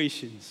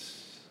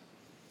situations.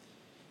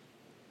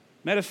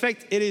 Matter of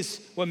fact, it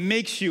is what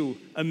makes you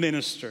a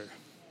minister.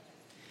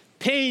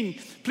 Pain,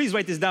 please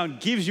write this down,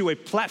 gives you a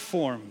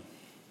platform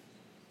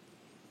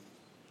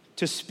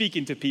to speak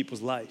into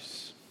people's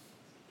lives.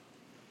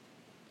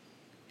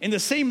 In the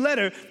same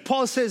letter,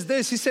 Paul says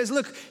this. He says,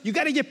 look, you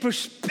got to get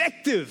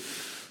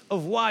perspective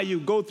of why you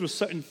go through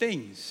certain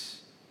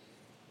things.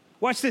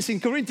 Watch this. In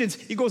Corinthians,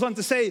 he goes on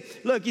to say,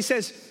 look, he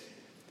says,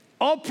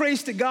 all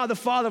praise to God, the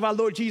Father of our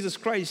Lord Jesus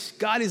Christ.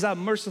 God is our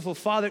merciful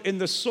Father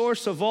and the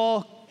source of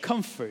all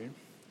comfort.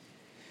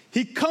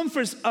 He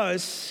comforts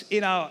us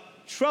in our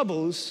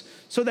troubles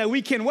so that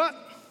we can what?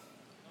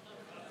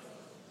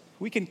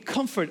 We can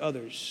comfort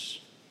others.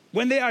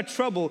 When they are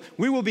troubled,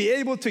 we will be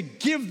able to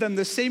give them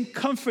the same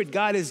comfort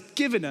God has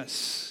given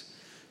us.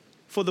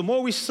 For the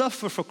more we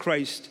suffer for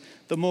Christ,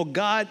 the more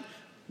God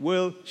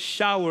will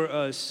shower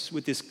us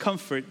with his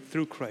comfort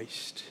through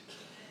Christ.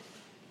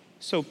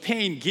 So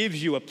pain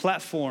gives you a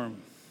platform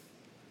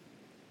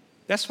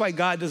That's why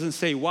God doesn't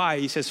say why,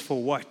 he says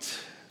for what.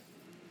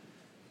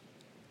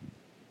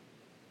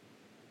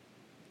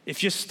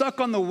 If you're stuck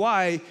on the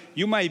why,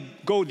 you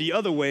might go the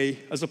other way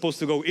as opposed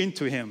to go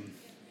into him.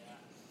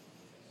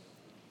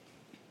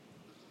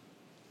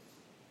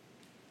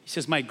 He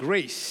says, my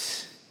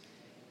grace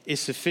is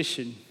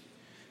sufficient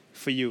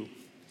for you.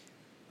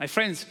 My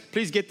friends,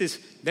 please get this.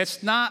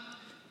 That's not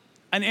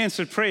an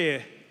answered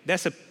prayer.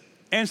 That's an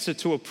answer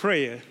to a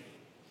prayer.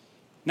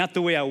 Not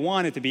the way I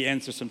want it to be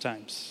answered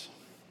sometimes.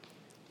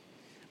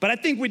 But I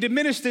think we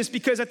diminish this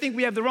because I think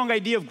we have the wrong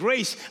idea of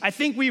grace. I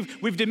think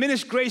we've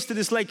diminished grace to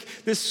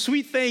this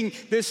sweet thing,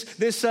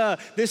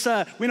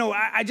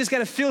 I just got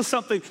to feel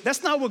something.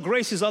 That's not what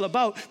grace is all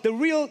about. The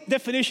real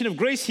definition of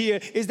grace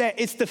here is that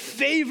it's the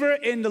favor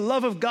and the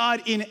love of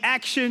God in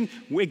action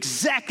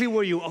exactly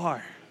where you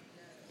are.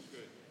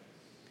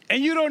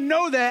 And you don't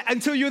know that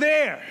until you're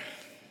there.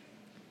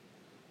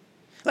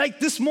 Like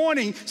this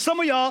morning,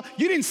 some of y'all,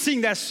 you didn't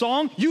sing that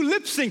song, you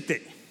lip synced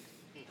it.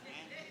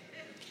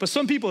 But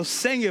some people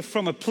sang it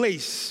from a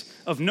place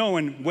of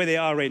knowing where they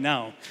are right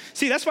now.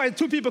 See, that's why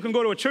two people can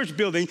go to a church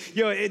building.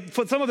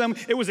 For some of them,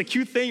 it was a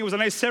cute thing. It was a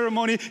nice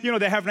ceremony.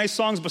 They have nice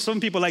songs. But some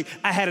people I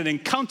had an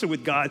encounter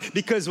with God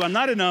because I'm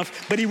not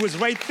enough, but he was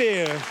right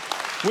there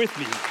with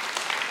me.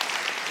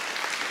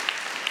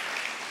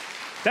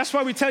 That's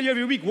why we tell you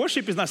every week,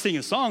 worship is not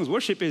singing songs.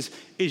 Worship is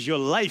your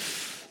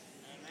life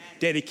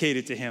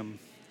dedicated to him.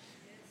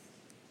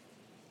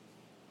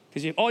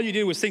 Because if all you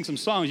did was sing some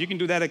songs, you can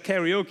do that at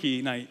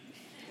karaoke night.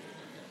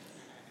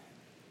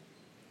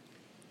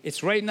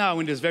 It's right now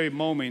in this very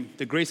moment,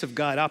 the grace of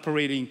God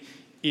operating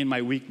in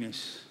my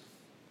weakness.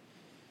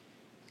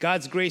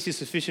 God's grace is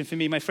sufficient for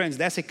me. My friends,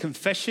 that's a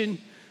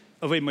confession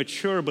of a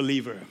mature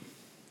believer.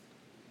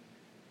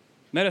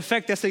 Matter of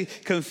fact, that's a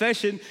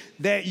confession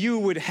that you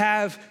would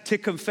have to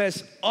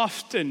confess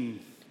often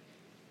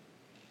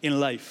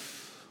in life.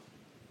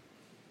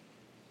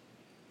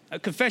 A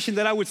confession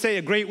that I would say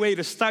a great way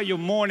to start your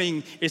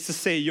morning is to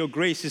say, your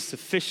grace is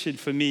sufficient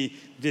for me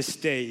this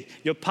day.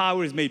 Your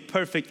power is made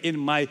perfect in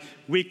my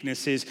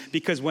weaknesses,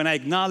 because when I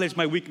acknowledge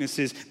my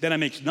weaknesses, then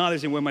I'm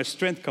acknowledging where my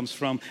strength comes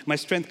from. My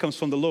strength comes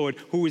from the Lord,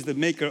 who is the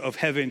maker of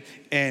heaven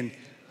and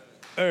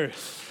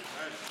earth.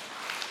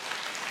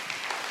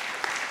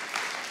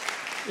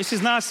 This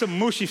is not some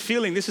mushy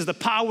feeling. This is the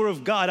power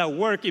of God at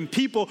work in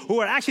people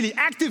who are actually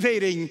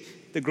activating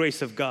the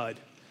grace of God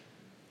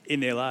in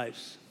their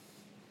lives.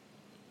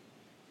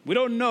 We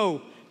don't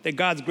know that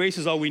God's grace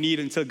is all we need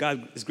until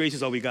God's grace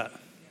is all we got.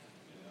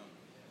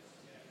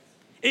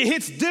 It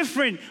hits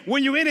different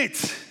when you're in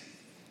it.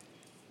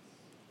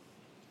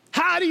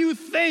 How do you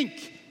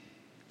think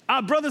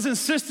our brothers and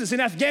sisters in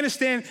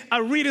Afghanistan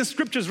are reading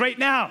scriptures right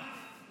now?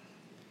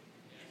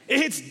 It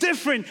hits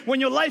different when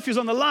your life is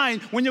on the line,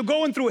 when you're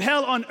going through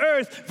hell on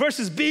earth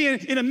versus being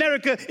in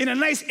America in a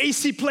nice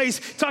AC place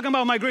talking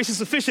about my grace is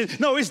sufficient.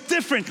 No, it's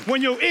different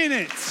when you're in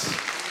it.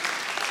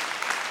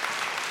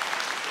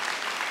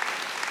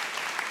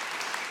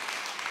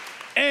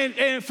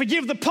 And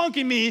forgive the punk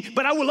in me,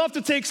 but I would love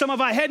to take some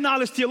of our head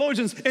knowledge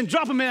theologians and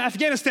drop them in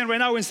Afghanistan right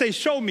now and say,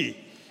 show me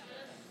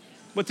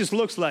what this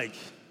looks like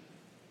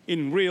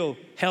in real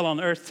hell on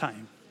earth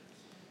time.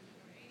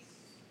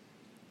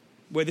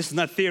 Where this is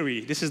not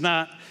theory, this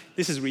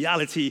is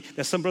reality,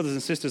 that some brothers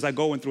and sisters are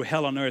going through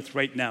hell on earth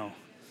right now.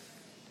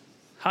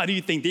 How do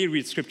you think they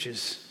read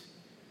scriptures?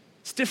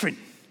 It's different.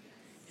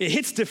 It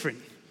hits different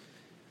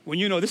when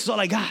you know this is all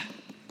I got.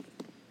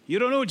 You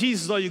don't know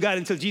Jesus is all you got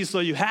until Jesus is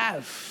all you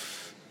have.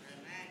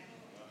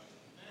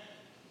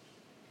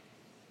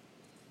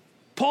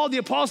 Paul the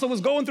apostle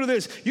was going through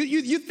this.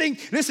 You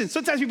think, listen,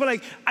 sometimes people are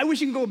like, I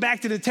wish you could go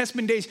back to the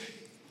Testament days.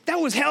 That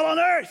was hell on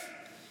earth.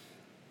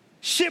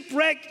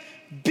 Shipwrecked,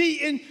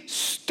 beaten,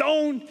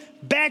 stoned,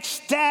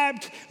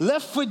 backstabbed,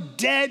 left for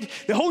dead.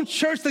 The whole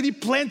church that he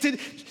planted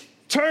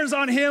turns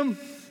on him.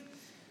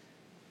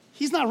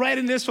 He's not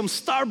writing this from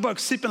Starbucks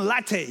sipping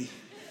latte.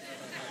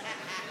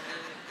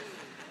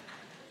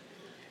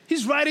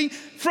 He's writing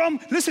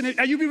from, listen,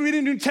 are you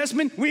reading the New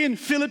Testament? We're in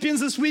Philippians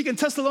this week and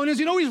Thessalonians.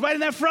 You know he's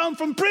writing that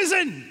from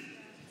prison.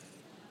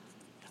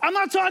 I'm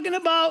not talking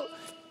about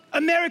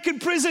American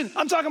prison.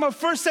 I'm talking about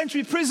first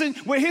century prison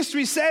where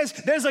history says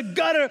there's a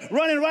gutter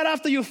running right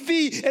after your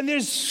feet and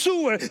there's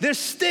sewer, there's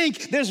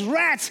stink, there's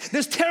rats,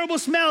 there's terrible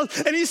smells.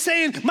 And he's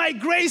saying, my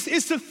grace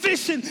is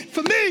sufficient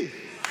for me.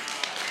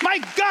 My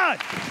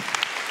God.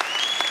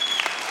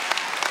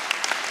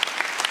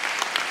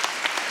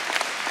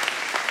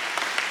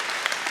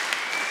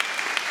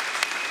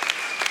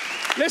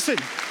 Listen,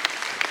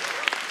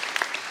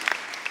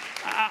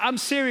 I'm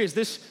serious.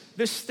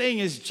 This thing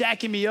is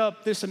jacking me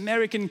up, this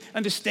American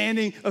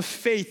understanding of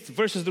faith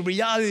versus the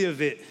reality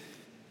of it,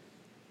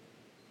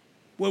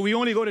 where we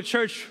only go to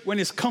church when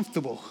it's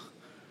comfortable.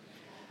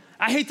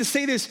 I hate to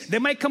say this,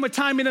 there might come a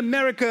time in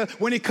America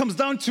when it comes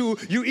down to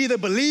you either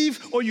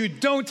believe or you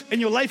don't,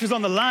 and your life is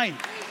on the line.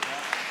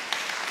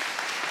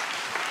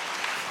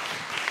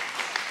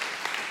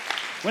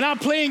 We're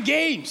not playing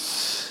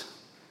games.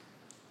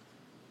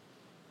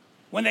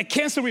 When that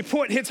cancer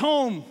report hits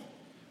home,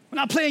 We're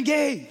not playing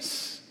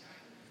games.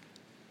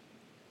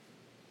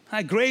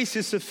 My grace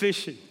is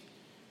sufficient.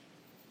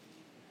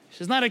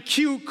 It's not a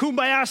cute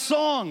kumbaya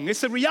song.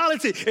 It's a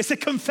reality. It's a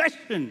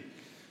confession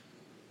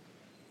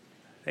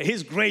that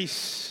His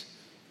grace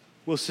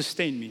will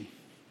sustain me.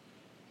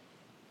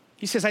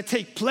 He says, I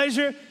take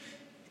pleasure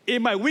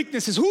in my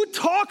weaknesses. Who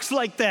talks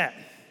like that?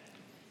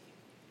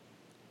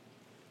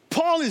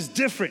 Paul is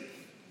different.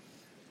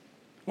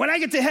 When I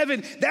get to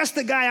heaven, that's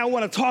the guy I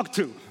want to talk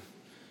to.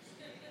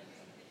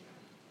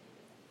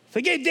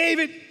 Forget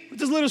David with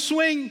his little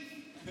swing.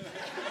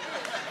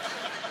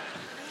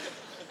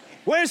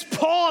 Where's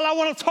Paul? I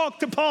want to talk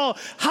to Paul.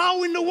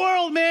 How in the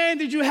world, man,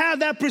 did you have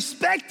that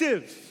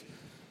perspective?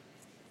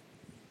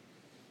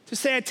 To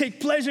say I take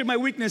pleasure in my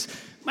weakness.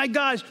 My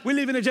gosh, we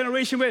live in a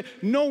generation where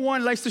no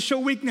one likes to show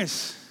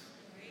weakness.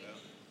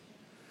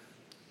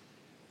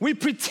 We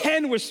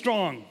pretend we're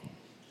strong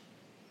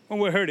when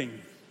we're hurting.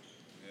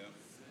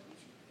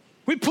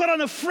 We put on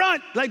the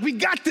front like we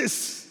got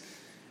this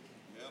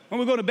when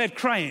we go to bed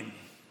crying.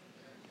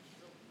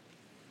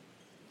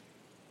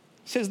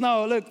 He says,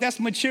 no, look, that's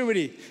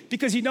maturity.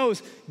 Because he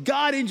knows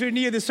God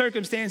engineered the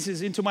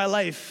circumstances into my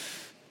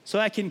life so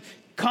I can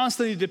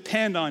constantly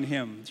depend on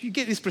Him. You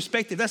get this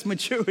perspective, that's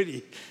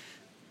maturity.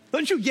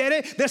 Don't you get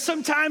it? There's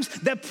sometimes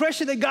that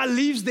pressure that God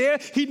leaves there,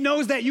 He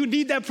knows that you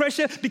need that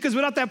pressure because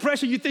without that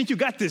pressure, you think you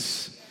got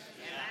this.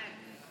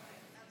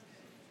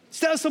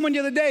 Tell someone the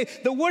other day,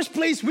 the worst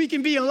place we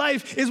can be in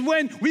life is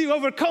when we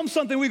overcome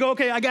something. We go,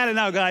 okay, I got it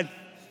now, God.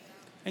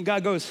 And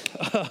God goes,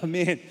 oh,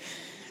 man.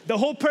 The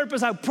whole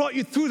purpose I brought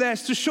you through that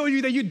is to show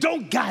you that you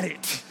don't got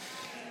it.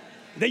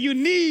 That you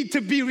need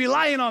to be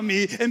relying on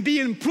me and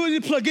being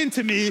plugged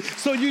into me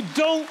so you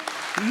don't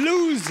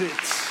lose it.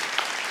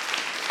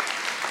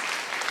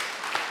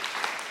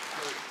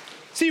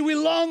 See, we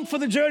long for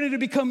the journey to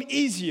become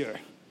easier.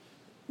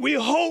 We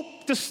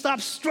hope to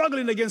stop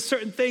struggling against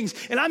certain things.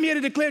 And I'm here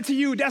to declare to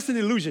you, that's an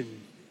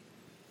illusion.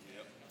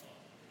 Yep.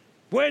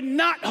 We're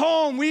not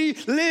home. We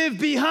live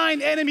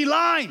behind enemy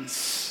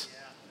lines.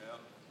 Yeah. Yep.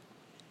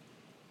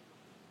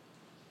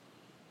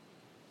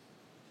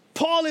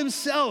 Paul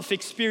himself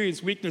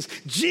experienced weakness.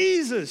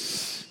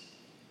 Jesus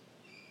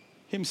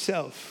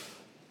himself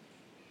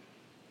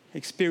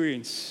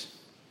experienced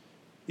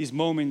these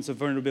moments of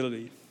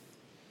vulnerability.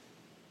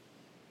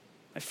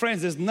 My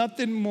friends, there's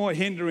nothing more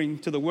hindering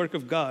to the work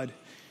of God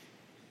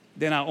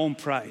than our own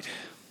pride.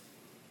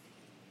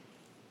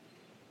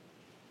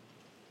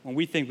 When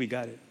we think we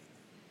got it.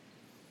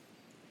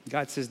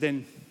 God says,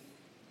 then,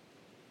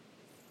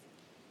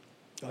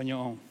 on your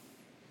own.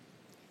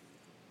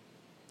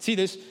 See,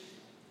 this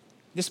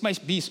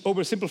might be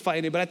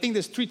oversimplifying it, but I think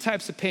there's 3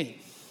 types of pain.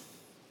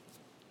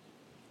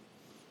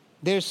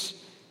 There's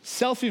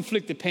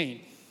self-inflicted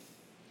pain,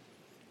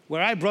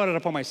 where I brought it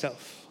upon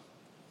myself.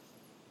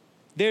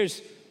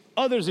 There's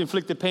others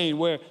inflicted pain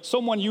where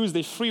someone used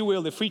their free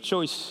will, their free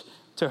choice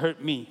to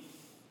hurt me.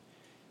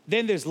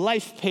 Then there's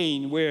life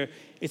pain where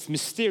it's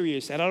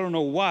mysterious and I don't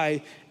know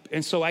why.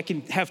 And so I can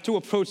have 2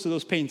 approaches to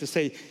those pains to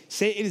say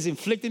it is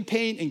inflicting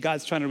pain and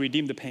God's trying to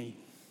redeem the pain.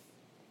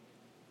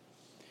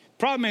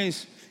 Problem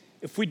is,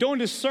 if we don't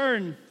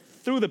discern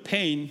through the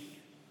pain,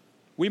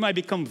 we might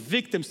become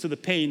victims to the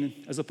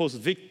pain as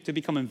opposed to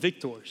becoming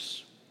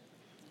victors.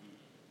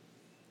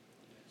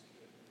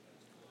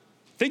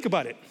 Think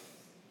about it.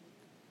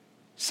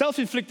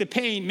 Self-inflicted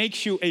pain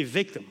makes you a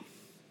victim.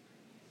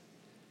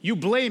 You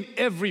blame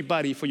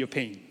everybody for your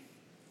pain.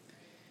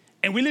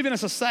 And we live in a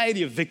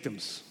society of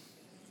victims.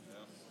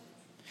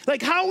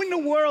 Like, how in the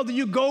world do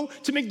you go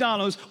to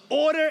McDonald's,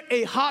 order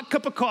a hot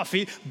cup of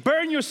coffee,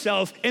 burn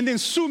yourself, and then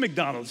sue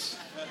McDonald's?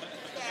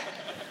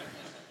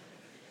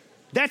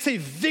 That's a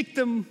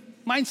victim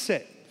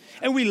mindset.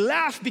 And we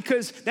laugh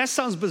because that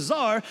sounds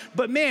bizarre,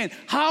 but man,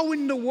 how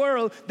in the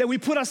world that we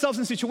put ourselves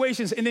in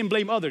situations and then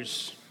blame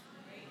others?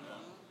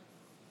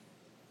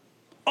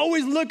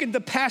 Always looking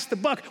to pass the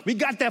buck. We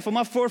got that from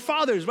our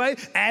forefathers, right?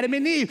 Adam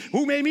and Eve.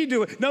 Who made me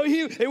do it? No,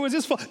 it was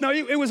his fault. No,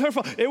 it was her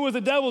fault. It was the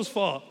devil's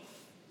fault.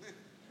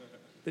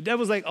 The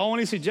devil's like, I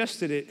only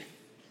suggested it.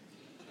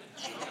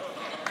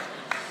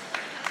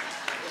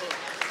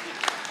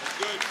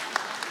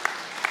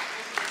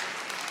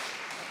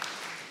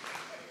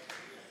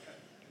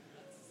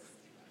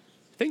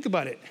 Think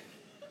about it.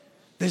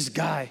 This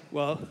guy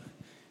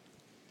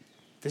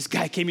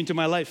came into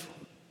my life.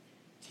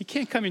 He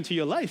can't come into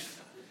your life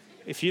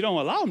if you don't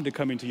allow him to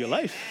come into your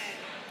life.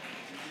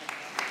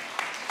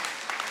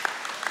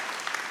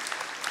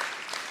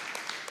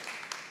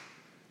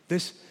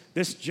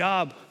 This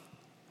job,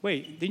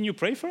 wait, didn't you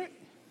pray for it?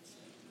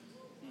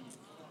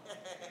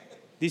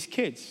 These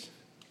kids,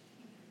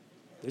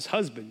 this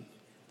husband,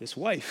 this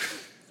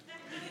wife.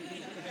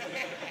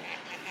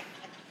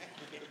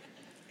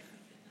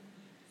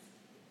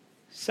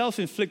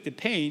 Self-inflicted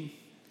pain,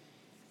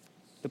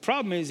 the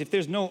problem is if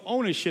there's no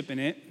ownership in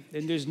it,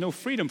 then there's no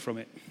freedom from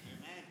it.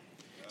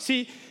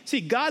 See,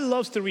 God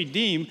loves to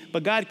redeem,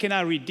 but God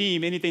cannot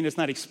redeem anything that's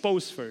not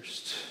exposed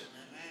first.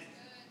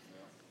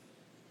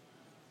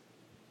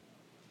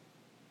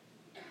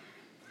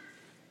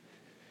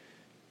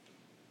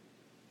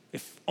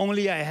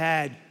 only I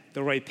had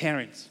the right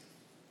parents.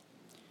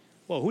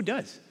 Well, who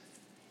does?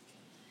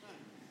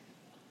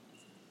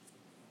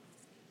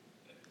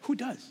 Who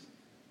does?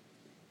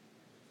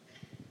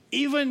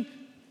 Even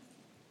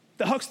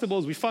the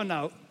Huxtables, we found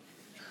out,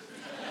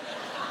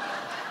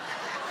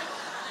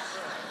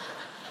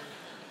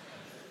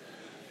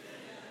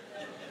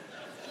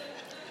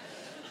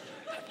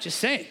 just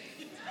saying.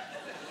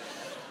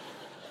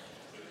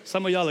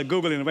 Some of y'all are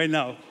Googling right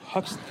now.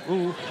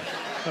 Who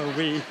are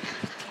we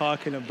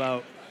talking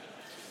about?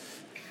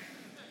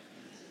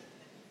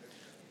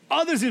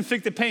 Others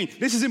inflict the pain.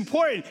 This is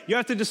important. You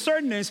have to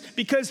discern this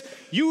because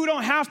you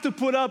don't have to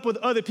put up with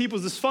other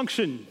people's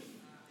dysfunction.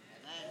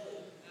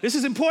 This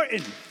is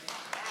important.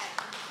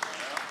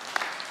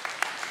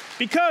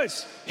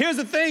 Because here's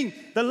the thing,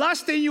 the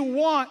last thing you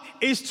want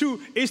is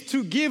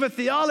to give a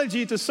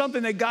theology to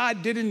something that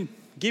God didn't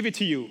give it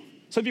to you.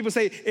 Some people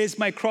say, it's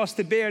my cross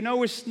to bear.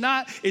 No, it's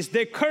not. It's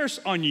their curse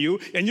on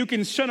you, and you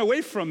can shun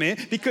away from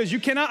it because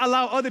you cannot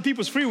allow other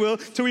people's free will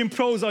to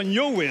impose on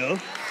your will.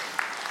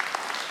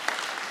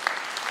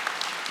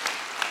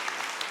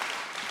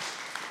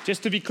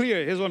 Just to be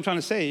clear, here's what I'm trying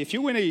to say. If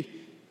you're in a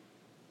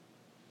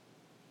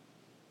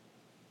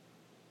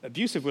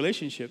abusive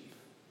relationship,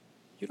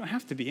 you don't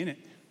have to be in it.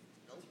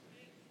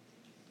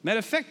 Matter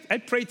of fact, I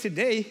pray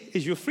today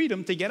is your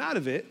freedom to get out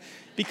of it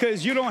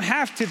because you don't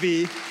have to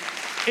be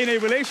in a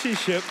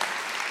relationship.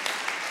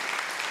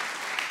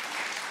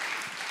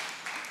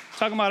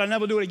 Talking about I'll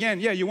never do it again.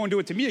 Yeah, you won't do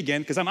it to me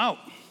again because I'm out.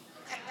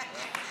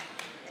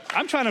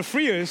 I'm trying to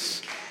free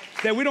us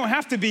that we don't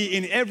have to be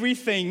in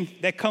everything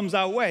that comes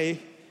our way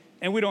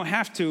and we don't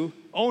have to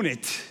own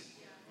it.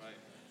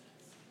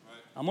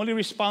 I'm only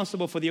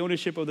responsible for the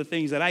ownership of the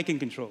things that I can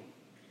control.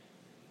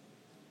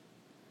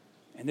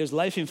 And there's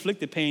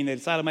life-inflicted pain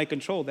that's out of my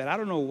control that I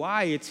don't know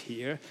why it's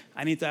here.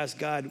 I need to ask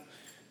God,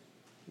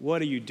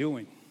 what are you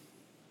doing?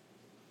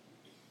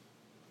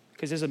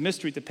 Because there's a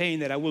mystery to pain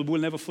that I will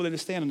never fully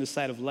understand on this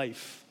side of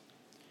life.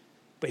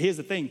 But here's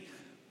the thing.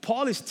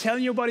 Paul is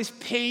telling you about his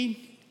pain,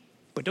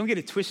 but don't get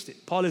it twisted.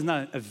 Paul is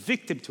not a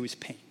victim to his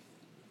pain.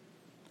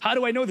 How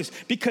do I know this?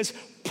 Because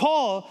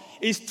Paul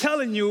is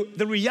telling you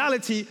the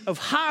reality of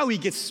how he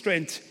gets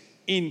strength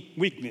in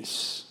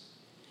weakness.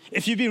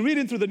 If you've been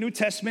reading through the New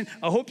Testament,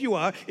 I hope you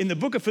are, in the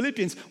book of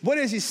Philippians, what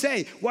does he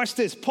say? Watch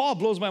this. Paul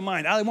blows my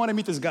mind. I want to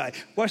meet this guy.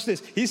 Watch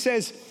this. He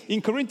says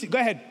in Corinthians, go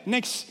ahead,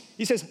 next.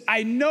 He says,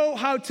 I know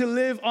how to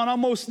live on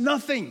almost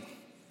nothing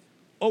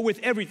or with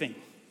everything.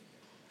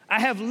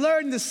 I have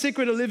learned the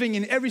secret of living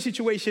in every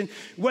situation,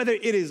 whether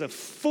it is a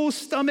full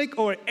stomach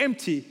or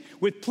empty,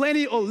 with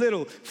plenty or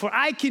little, for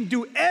I can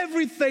do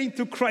everything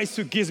through Christ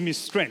who gives me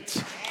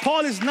strength.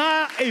 Paul is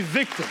not a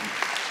victim.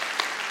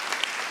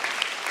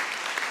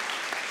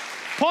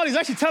 Paul is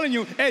actually telling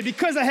you, hey,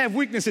 because I have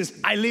weaknesses,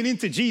 I lean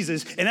into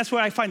Jesus, and that's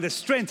where I find the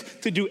strength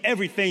to do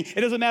everything.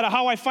 It doesn't matter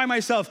how I find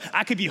myself.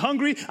 I could be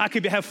hungry, I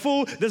could have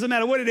full, doesn't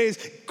matter what it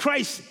is.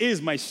 Christ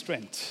is my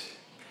strength.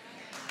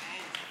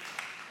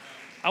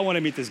 I want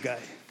to meet this guy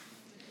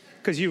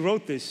because he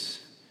wrote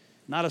this,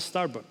 not a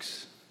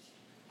Starbucks.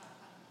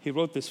 He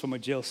wrote this from a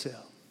jail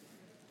cell.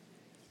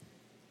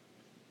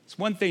 It's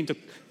one thing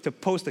to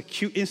post a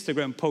cute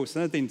Instagram post,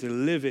 another thing to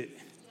live it.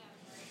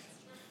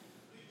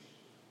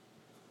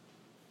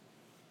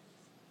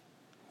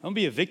 Don't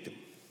be a victim.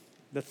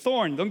 The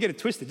thorn, don't get it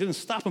twisted, didn't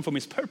stop him from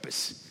his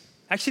purpose.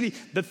 Actually,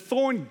 the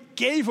thorn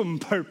gave him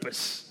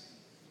purpose.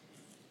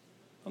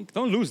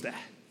 Don't lose that.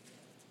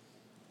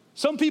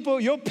 Some people,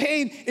 your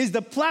pain is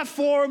the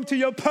platform to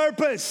your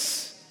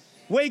purpose.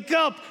 Wake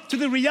up to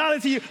the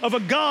reality of a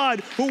God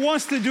who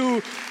wants to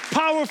do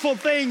powerful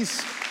things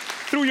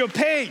through your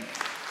pain.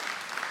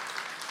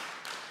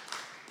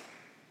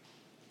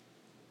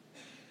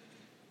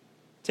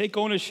 Take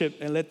ownership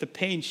and let the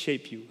pain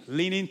shape you.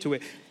 Lean into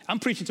it. I'm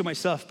preaching to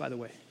myself, by the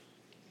way.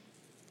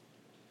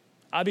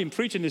 I've been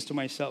preaching this to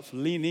myself.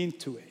 Lean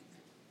into it.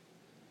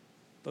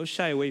 Don't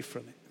shy away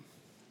from it.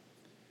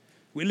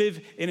 We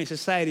live in a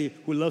society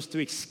who loves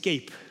to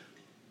escape.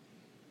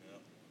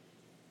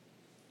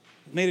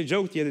 I made a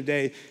joke the other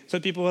day. Some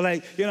people were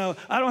like,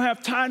 I don't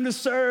have time to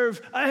serve.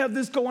 I have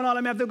this going on.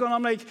 I have that going on.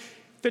 I'm like,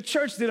 the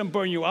church didn't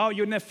burn you out.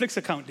 Your Netflix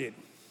account did.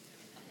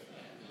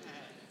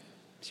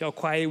 See how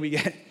quiet we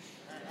get?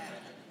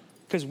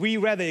 Because we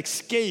rather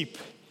escape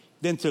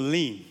than to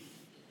lean.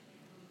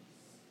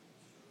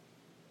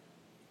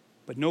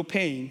 But no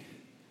pain,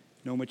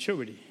 no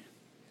maturity.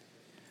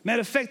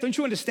 Matter of fact, don't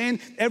you understand?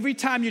 Every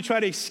time you try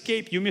to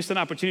escape, you miss an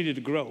opportunity to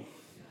grow. Amen.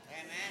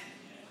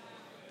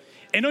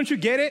 And don't you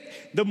get it?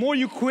 The more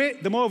you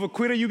quit, the more of a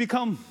quitter you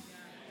become.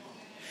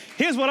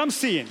 Here's what I'm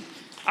seeing.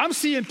 I'm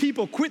seeing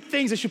people quit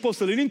things they're supposed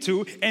to lean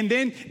into and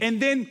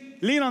then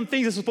lean on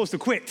things they're supposed to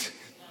quit.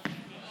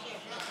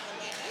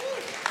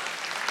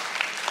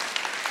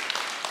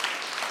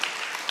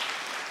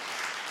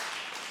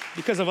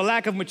 Because of a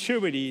lack of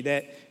maturity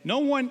that no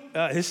one,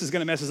 this is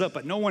going to mess us up,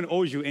 but no one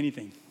owes you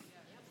anything.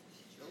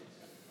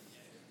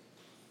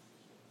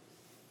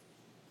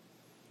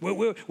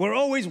 We're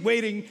always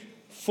waiting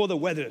for the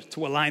weather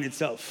to align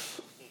itself.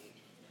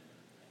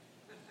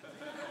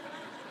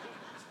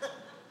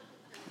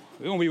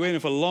 We're going to be waiting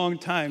for a long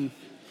time,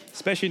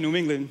 especially in New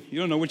England. You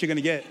don't know what you're going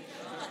to get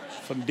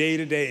from day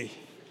to day.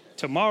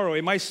 Tomorrow,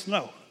 it might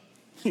snow.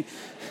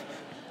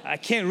 I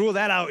can't rule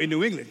that out in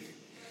New England.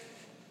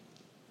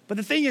 But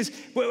the thing is,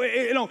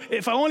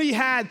 if I only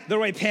had the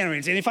right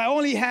parents, and if I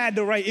only had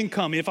the right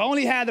income, and if I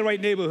only had the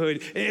right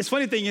neighborhood, it's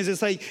funny thing is,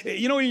 it's like,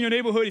 in your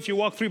neighborhood, if you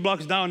walk 3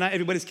 blocks down, not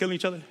everybody's killing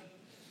each other.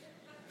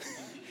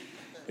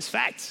 It's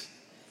facts.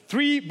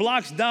 3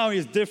 blocks down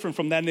is different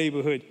from that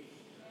neighborhood.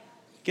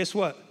 Guess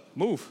what?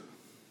 Move.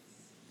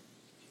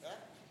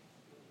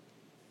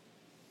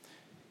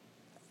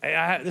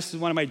 This is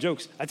one of my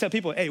jokes. I tell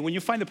people, hey, when you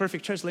find the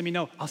perfect church, let me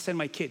know. I'll send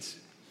my kids.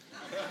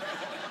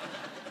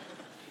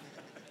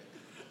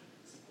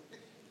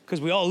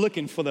 Because we're all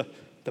looking for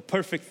the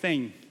perfect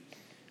thing.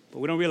 But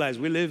we don't realize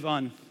we live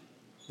on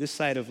this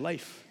side of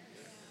life,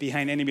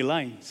 behind enemy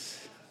lines.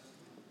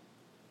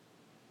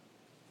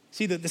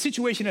 See, the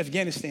situation in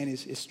Afghanistan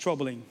is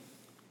troubling.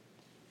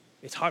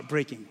 It's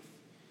heartbreaking.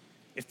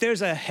 If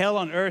there's a hell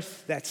on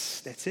earth,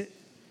 that's it.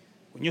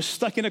 When you're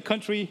stuck in a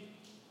country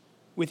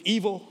with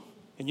evil,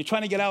 and you're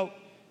trying to get out,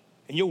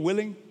 and you're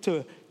willing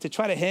to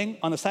try to hang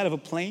on the side of a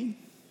plane,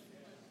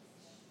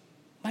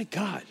 my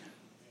God,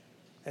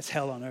 that's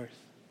hell on earth.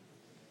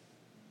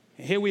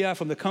 And here we are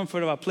from the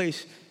comfort of our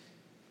place.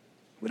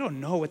 We don't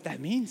know what that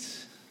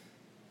means.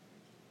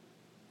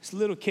 It's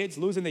little kids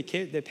losing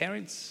their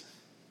parents.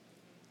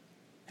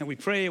 And we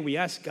pray and we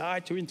ask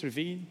God to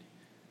intervene.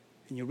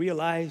 And you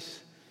realize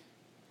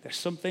there's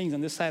some things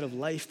on this side of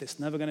life that's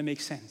never going to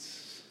make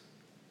sense.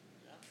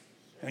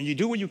 And you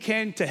do what you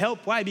can to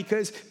help. Why?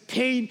 Because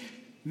pain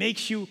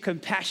makes you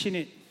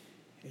compassionate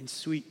and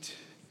sweet.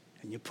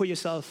 And you put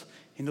yourself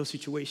in those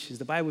situations.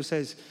 The Bible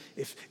says,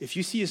 if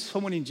you see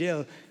someone in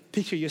jail,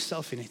 picture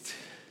yourself in it.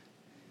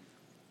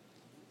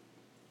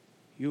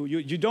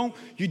 You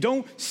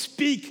don't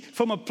speak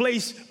from a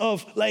place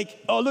of like,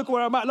 oh, look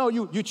where I'm at. No,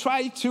 you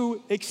try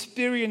to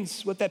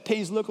experience what that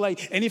pains look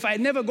like. And if I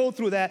never go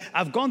through that,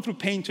 I've gone through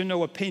pain to know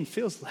what pain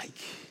feels like.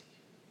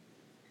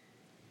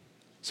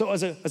 So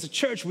as a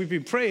church, we've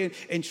been praying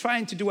and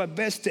trying to do our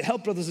best to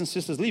help brothers and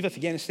sisters leave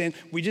Afghanistan.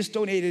 We just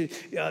donated,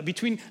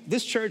 between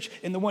this church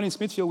and the one in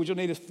Smithfield, we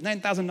donated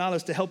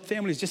 $9,000 to help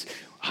families. Just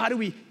how do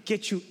we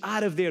get you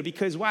out of there?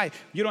 Because why?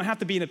 You don't have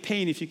to be in a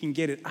pain if you can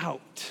get it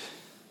out.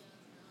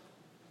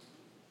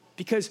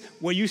 Because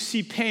when you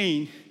see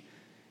pain,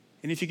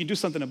 and if you can do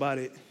something about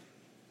it,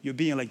 you're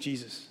being like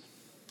Jesus.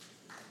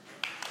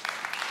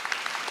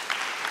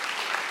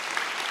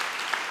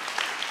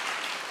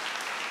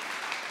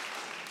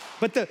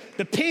 But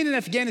the pain in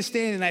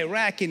Afghanistan and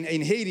Iraq and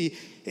Haiti,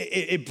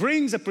 it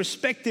brings a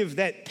perspective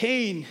that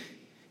pain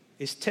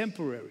is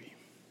temporary.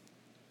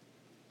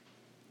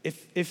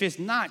 If it's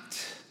not,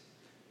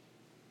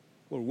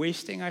 we're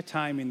wasting our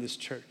time in this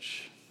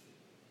church.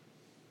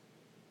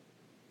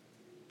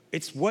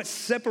 It's what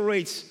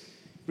separates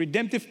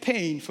redemptive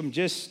pain from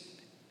just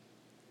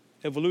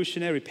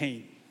evolutionary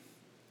pain.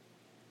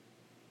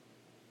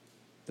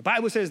 The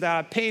Bible says that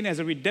our pain has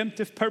a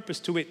redemptive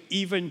purpose to it,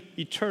 even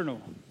eternal.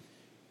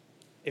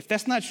 If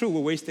that's not true,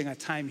 we're wasting our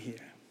time here.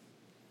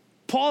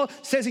 Paul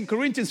says in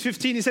Corinthians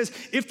 15, he says,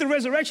 if the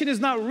resurrection is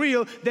not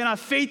real, then our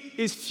faith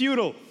is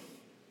futile.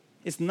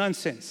 It's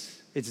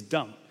nonsense. It's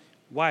dumb.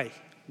 Why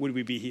would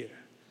we be here?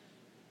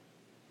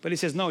 But he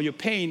says, no, your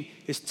pain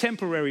is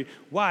temporary.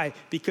 Why?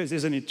 Because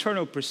there's an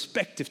eternal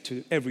perspective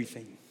to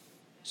everything.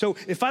 So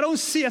if I don't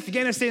see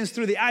Afghanistan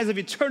through the eyes of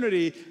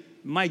eternity,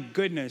 my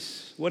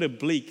goodness, what a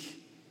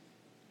bleak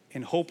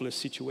and hopeless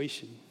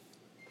situation.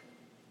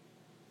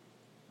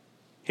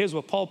 Here's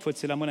what Paul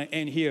puts it. I'm going to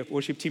end here.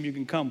 Worship team, you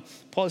can come.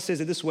 Paul says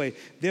it this way.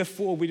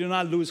 Therefore, we do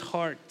not lose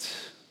heart.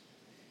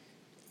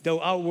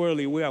 Though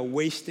outwardly we are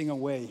wasting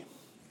away,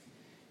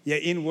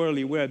 yet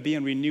inwardly we are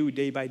being renewed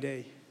day by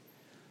day.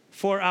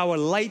 For our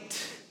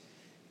light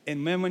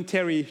and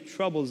momentary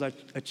troubles are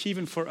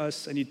achieving for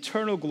us an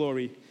eternal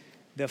glory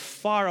that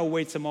far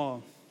awaits them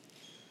all.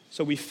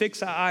 So we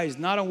fix our eyes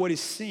not on what is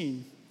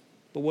seen,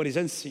 but what is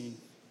unseen.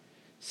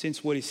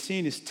 Since what is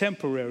seen is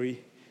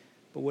temporary,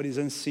 but what is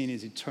unseen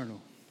is eternal.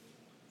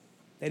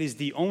 That is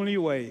the only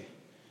way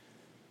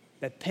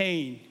that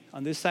pain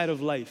on this side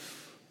of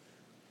life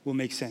will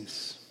make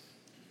sense.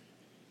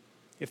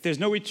 If there's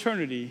no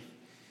eternity,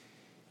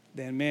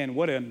 then man,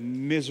 what a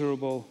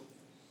miserable,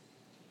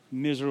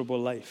 miserable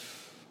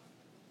life.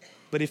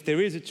 But if there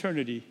is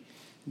eternity,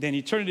 then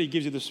eternity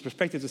gives you this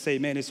perspective to say,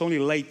 man, it's only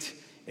light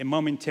and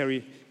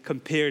momentary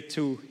compared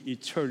to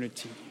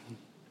eternity.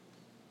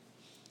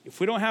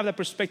 If we don't have that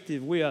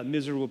perspective, we are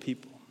miserable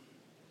people.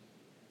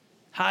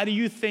 How do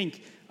you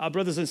think our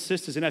brothers and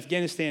sisters in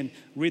Afghanistan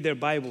read their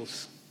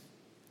Bibles?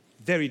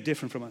 Very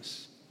different from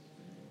us,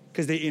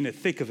 because they're in the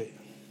thick of it.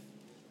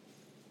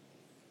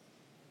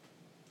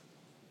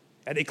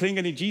 Are they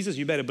clinging to Jesus?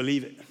 You better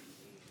believe it,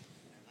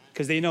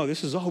 because they know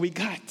this is all we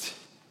got.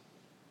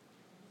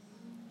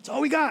 It's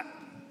all we got.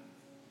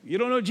 You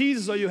don't know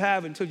Jesus, all you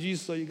have, until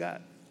Jesus is all you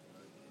got.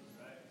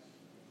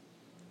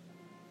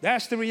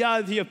 That's the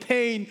reality of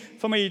pain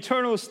from an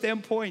eternal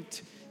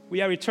standpoint.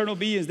 We are eternal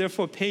beings,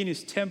 therefore pain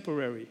is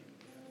temporary.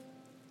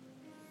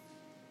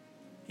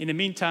 In the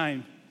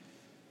meantime,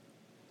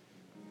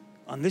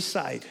 on this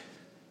side,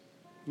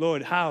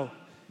 Lord, how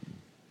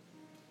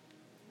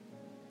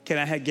can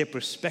I get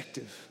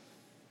perspective?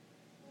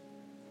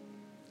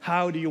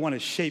 How do you want to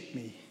shape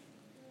me?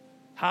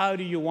 How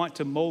do you want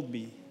to mold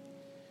me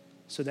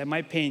so that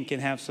my pain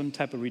can have some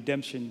type of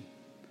redemption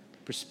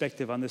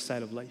perspective on this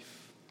side of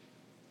life?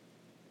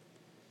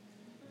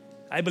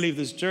 I believe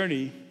this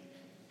journey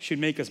should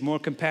make us more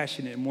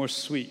compassionate, more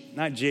sweet,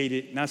 not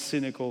jaded, not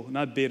cynical,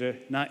 not bitter,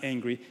 not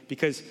angry.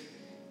 Because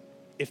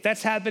if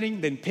that's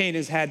happening, then pain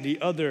has had the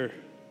other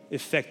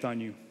effect on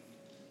you.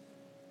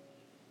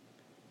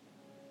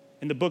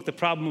 In the book, The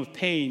Problem of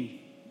Pain,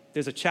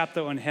 there's a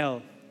chapter on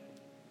hell.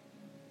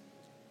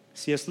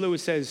 C.S.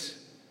 Lewis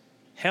says,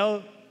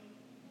 hell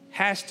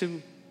has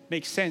to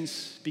make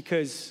sense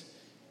because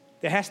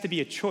there has to be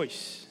a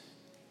choice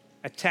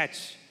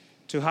attached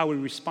to how we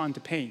respond to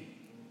pain.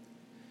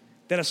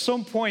 That at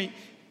some point,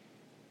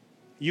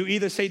 you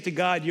either say to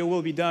God, your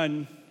will be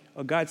done,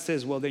 or God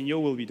says, well, then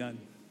your will be done.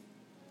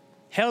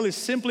 Hell is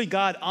simply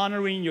God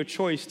honoring your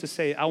choice to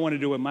say, I want to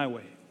do it my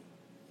way.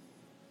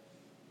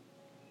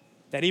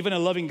 That even a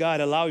loving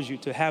God allows you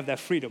to have that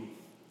freedom,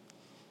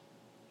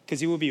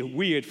 because it would be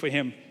weird for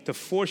him to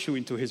force you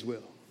into his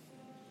will.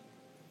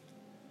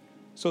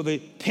 So the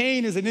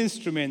pain is an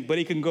instrument, but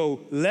it can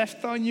go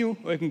left on you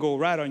or it can go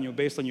right on you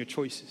based on your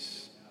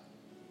choices.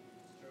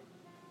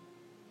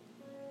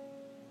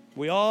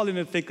 We're all in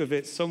the thick of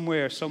it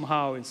somewhere,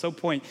 somehow, at some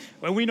point.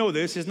 When we know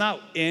this, it's not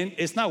when,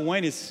 it's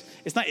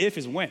not if,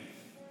 it's when.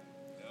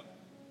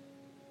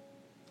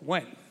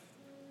 When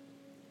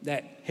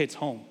that hits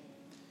home.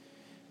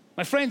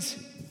 My friends,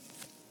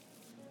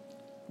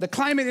 the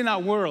climate in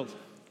our world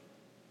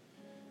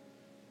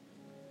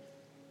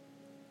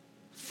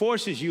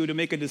forces you to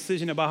make a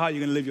decision about how you're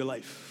going to live your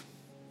life.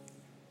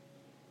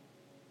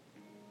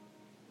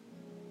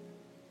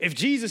 If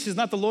Jesus is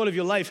not the Lord of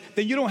your life,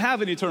 then you don't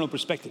have an eternal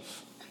perspective.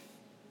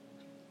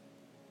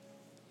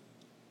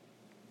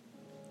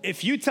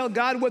 If you tell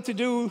God what to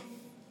do,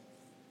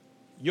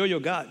 you're your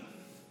God.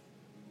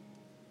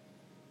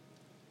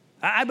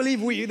 I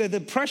believe that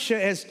the pressure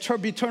has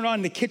been turned on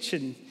in the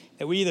kitchen,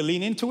 that we either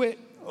lean into it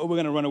or we're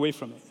going to run away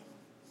from it.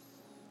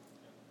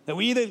 That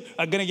we either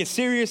are going to get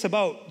serious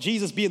about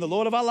Jesus being the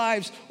Lord of our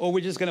lives, or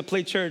we're just going to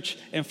play church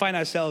and find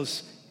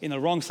ourselves in the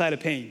wrong side of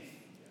pain.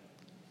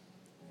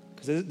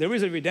 Because there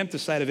is a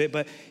redemptive side of it,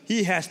 but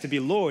he has to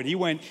be Lord. He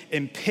went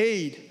and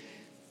paid.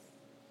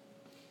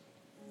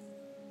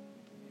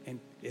 And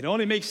it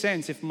only makes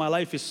sense if my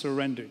life is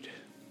surrendered.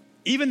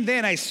 Even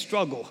then, I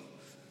struggle.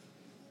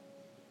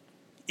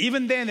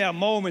 Even then, there are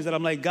moments that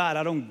I'm like, God,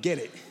 I don't get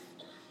it.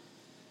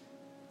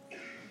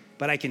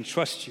 But I can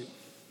trust you,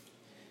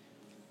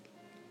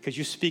 because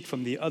you speak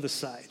from the other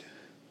side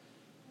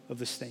of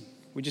this thing.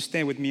 Would you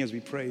stand with me as we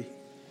pray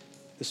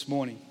this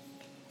morning?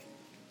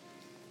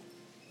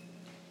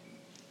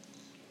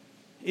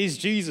 Is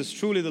Jesus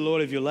truly the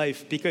Lord of your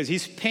life? Because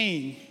his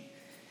pain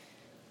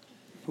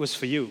was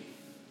for you.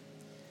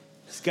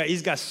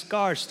 He's got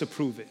scars to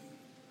prove it.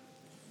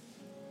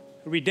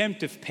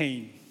 Redemptive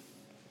pain.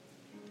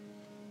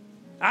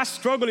 Our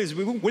struggle is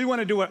we want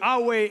to do it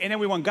our way, and then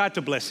we want God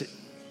to bless it.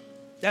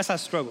 That's our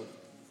struggle.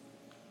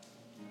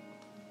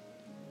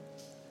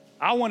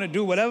 I want to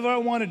do whatever I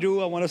want to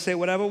do. I want to say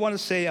whatever I want to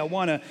say. I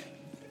want to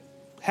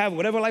have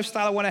whatever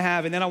lifestyle I want to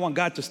have, and then I want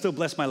God to still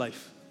bless my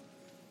life.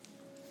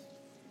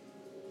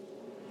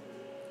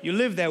 You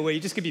live that way, you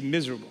just can be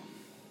miserable,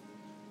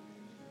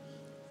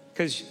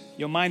 because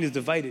your mind is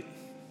divided.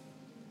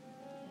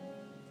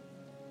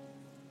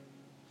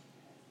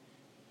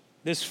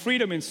 There's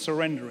freedom in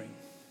surrendering,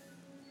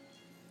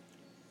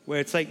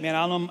 where it's like, man,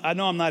 I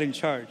know I'm not in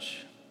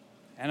charge,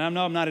 and I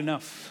know I'm not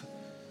enough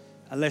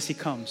unless he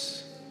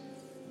comes.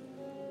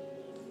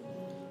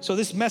 So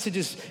this message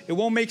it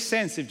won't make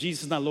sense if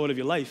Jesus is not Lord of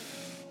your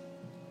life.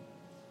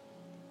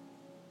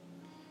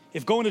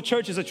 If going to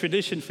church is a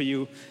tradition for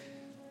you,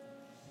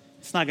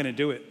 it's not going to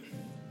do it.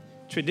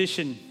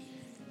 Tradition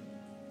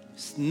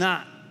is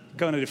not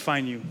going to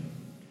define you.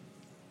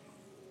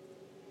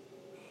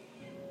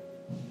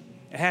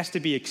 It has to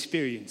be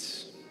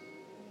experience.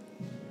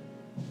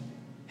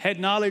 Head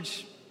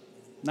knowledge,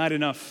 not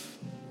enough.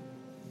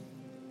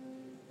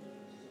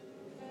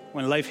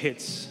 When life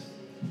hits,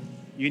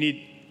 you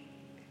need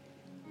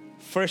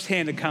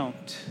first-hand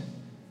account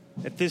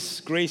that this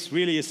grace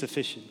really is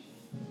sufficient,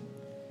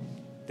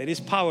 that his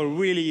power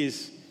really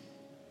is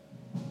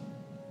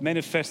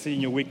manifested in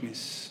your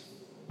weakness.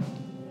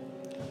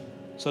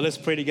 So let's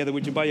pray together.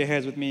 Would you bow your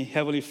heads with me?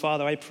 Heavenly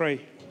Father, I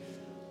pray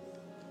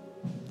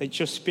that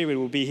your spirit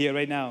will be here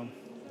right now,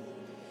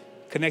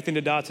 connecting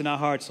the dots in our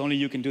hearts. Only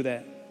you can do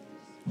that.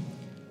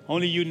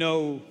 Only you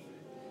know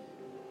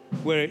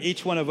where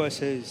each one of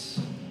us is.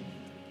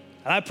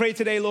 And I pray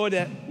today, Lord,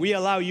 that we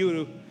allow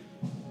you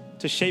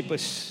to shape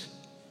us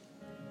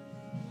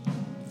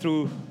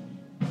through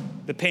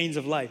the pains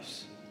of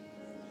life.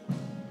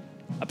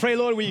 I pray,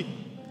 Lord, we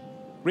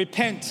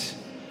repent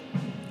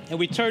and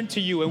we turn to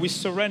you and we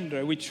surrender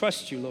and we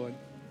trust you, Lord.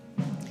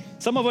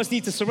 Some of us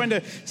need to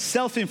surrender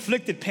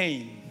self-inflicted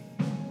pain.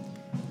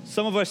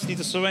 Some of us need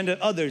to surrender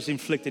others'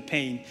 inflicted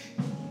pain.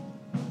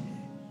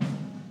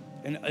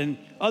 And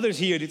others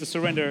here need to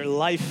surrender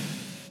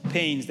life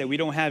pains that we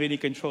don't have any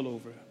control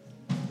over.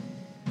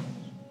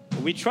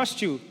 But we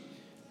trust you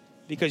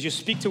because you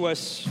speak to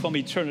us from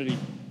eternity.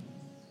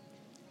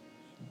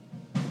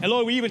 And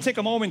Lord, we even take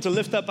a moment to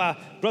lift up our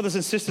brothers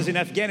and sisters in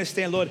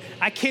Afghanistan. Lord,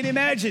 I can't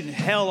imagine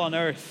hell on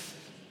earth.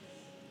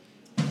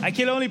 I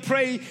can only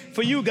pray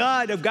for you,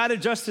 God, of God of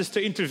justice,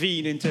 to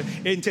intervene and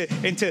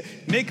to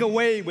make a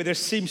way where there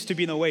seems to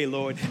be no way,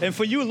 Lord. And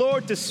for you,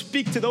 Lord, to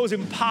speak to those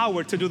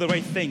empowered to do the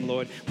right thing,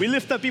 Lord. We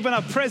lift up even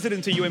our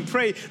president to you and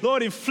pray,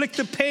 Lord, inflict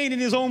the pain in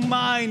his own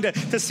mind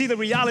to see the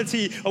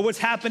reality of what's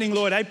happening,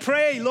 Lord. I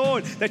pray,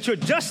 Lord, that your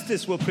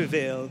justice will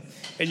prevail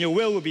and your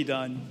will be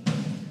done.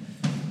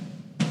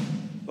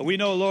 But we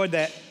know, Lord,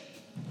 that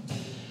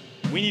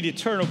we need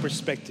eternal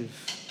perspective.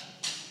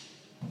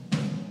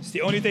 It's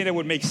the only thing that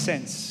would make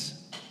sense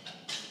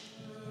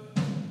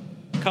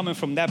coming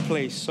from that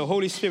place. So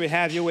Holy Spirit,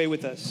 have your way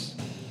with us.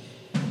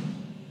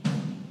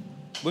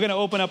 We're going to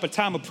open up a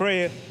time of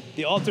prayer.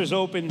 The altar is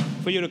open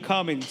for you to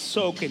come and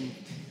soak and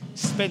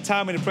spend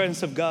time in the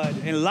presence of God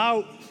and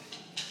allow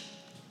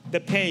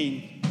the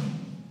pain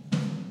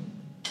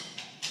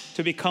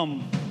to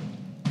become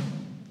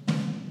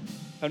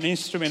an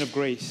instrument of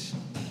grace.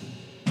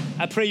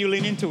 I pray you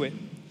lean into it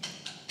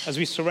as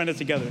we surrender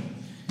together.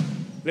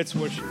 Let's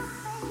worship.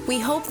 We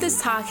hope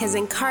this talk has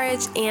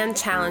encouraged and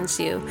challenged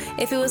you.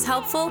 If it was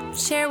helpful,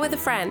 share with a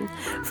friend.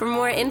 For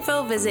more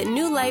info, visit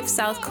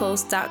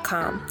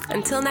newlifesouthcoast.com.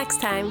 Until next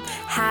time,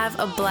 have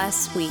a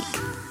blessed week.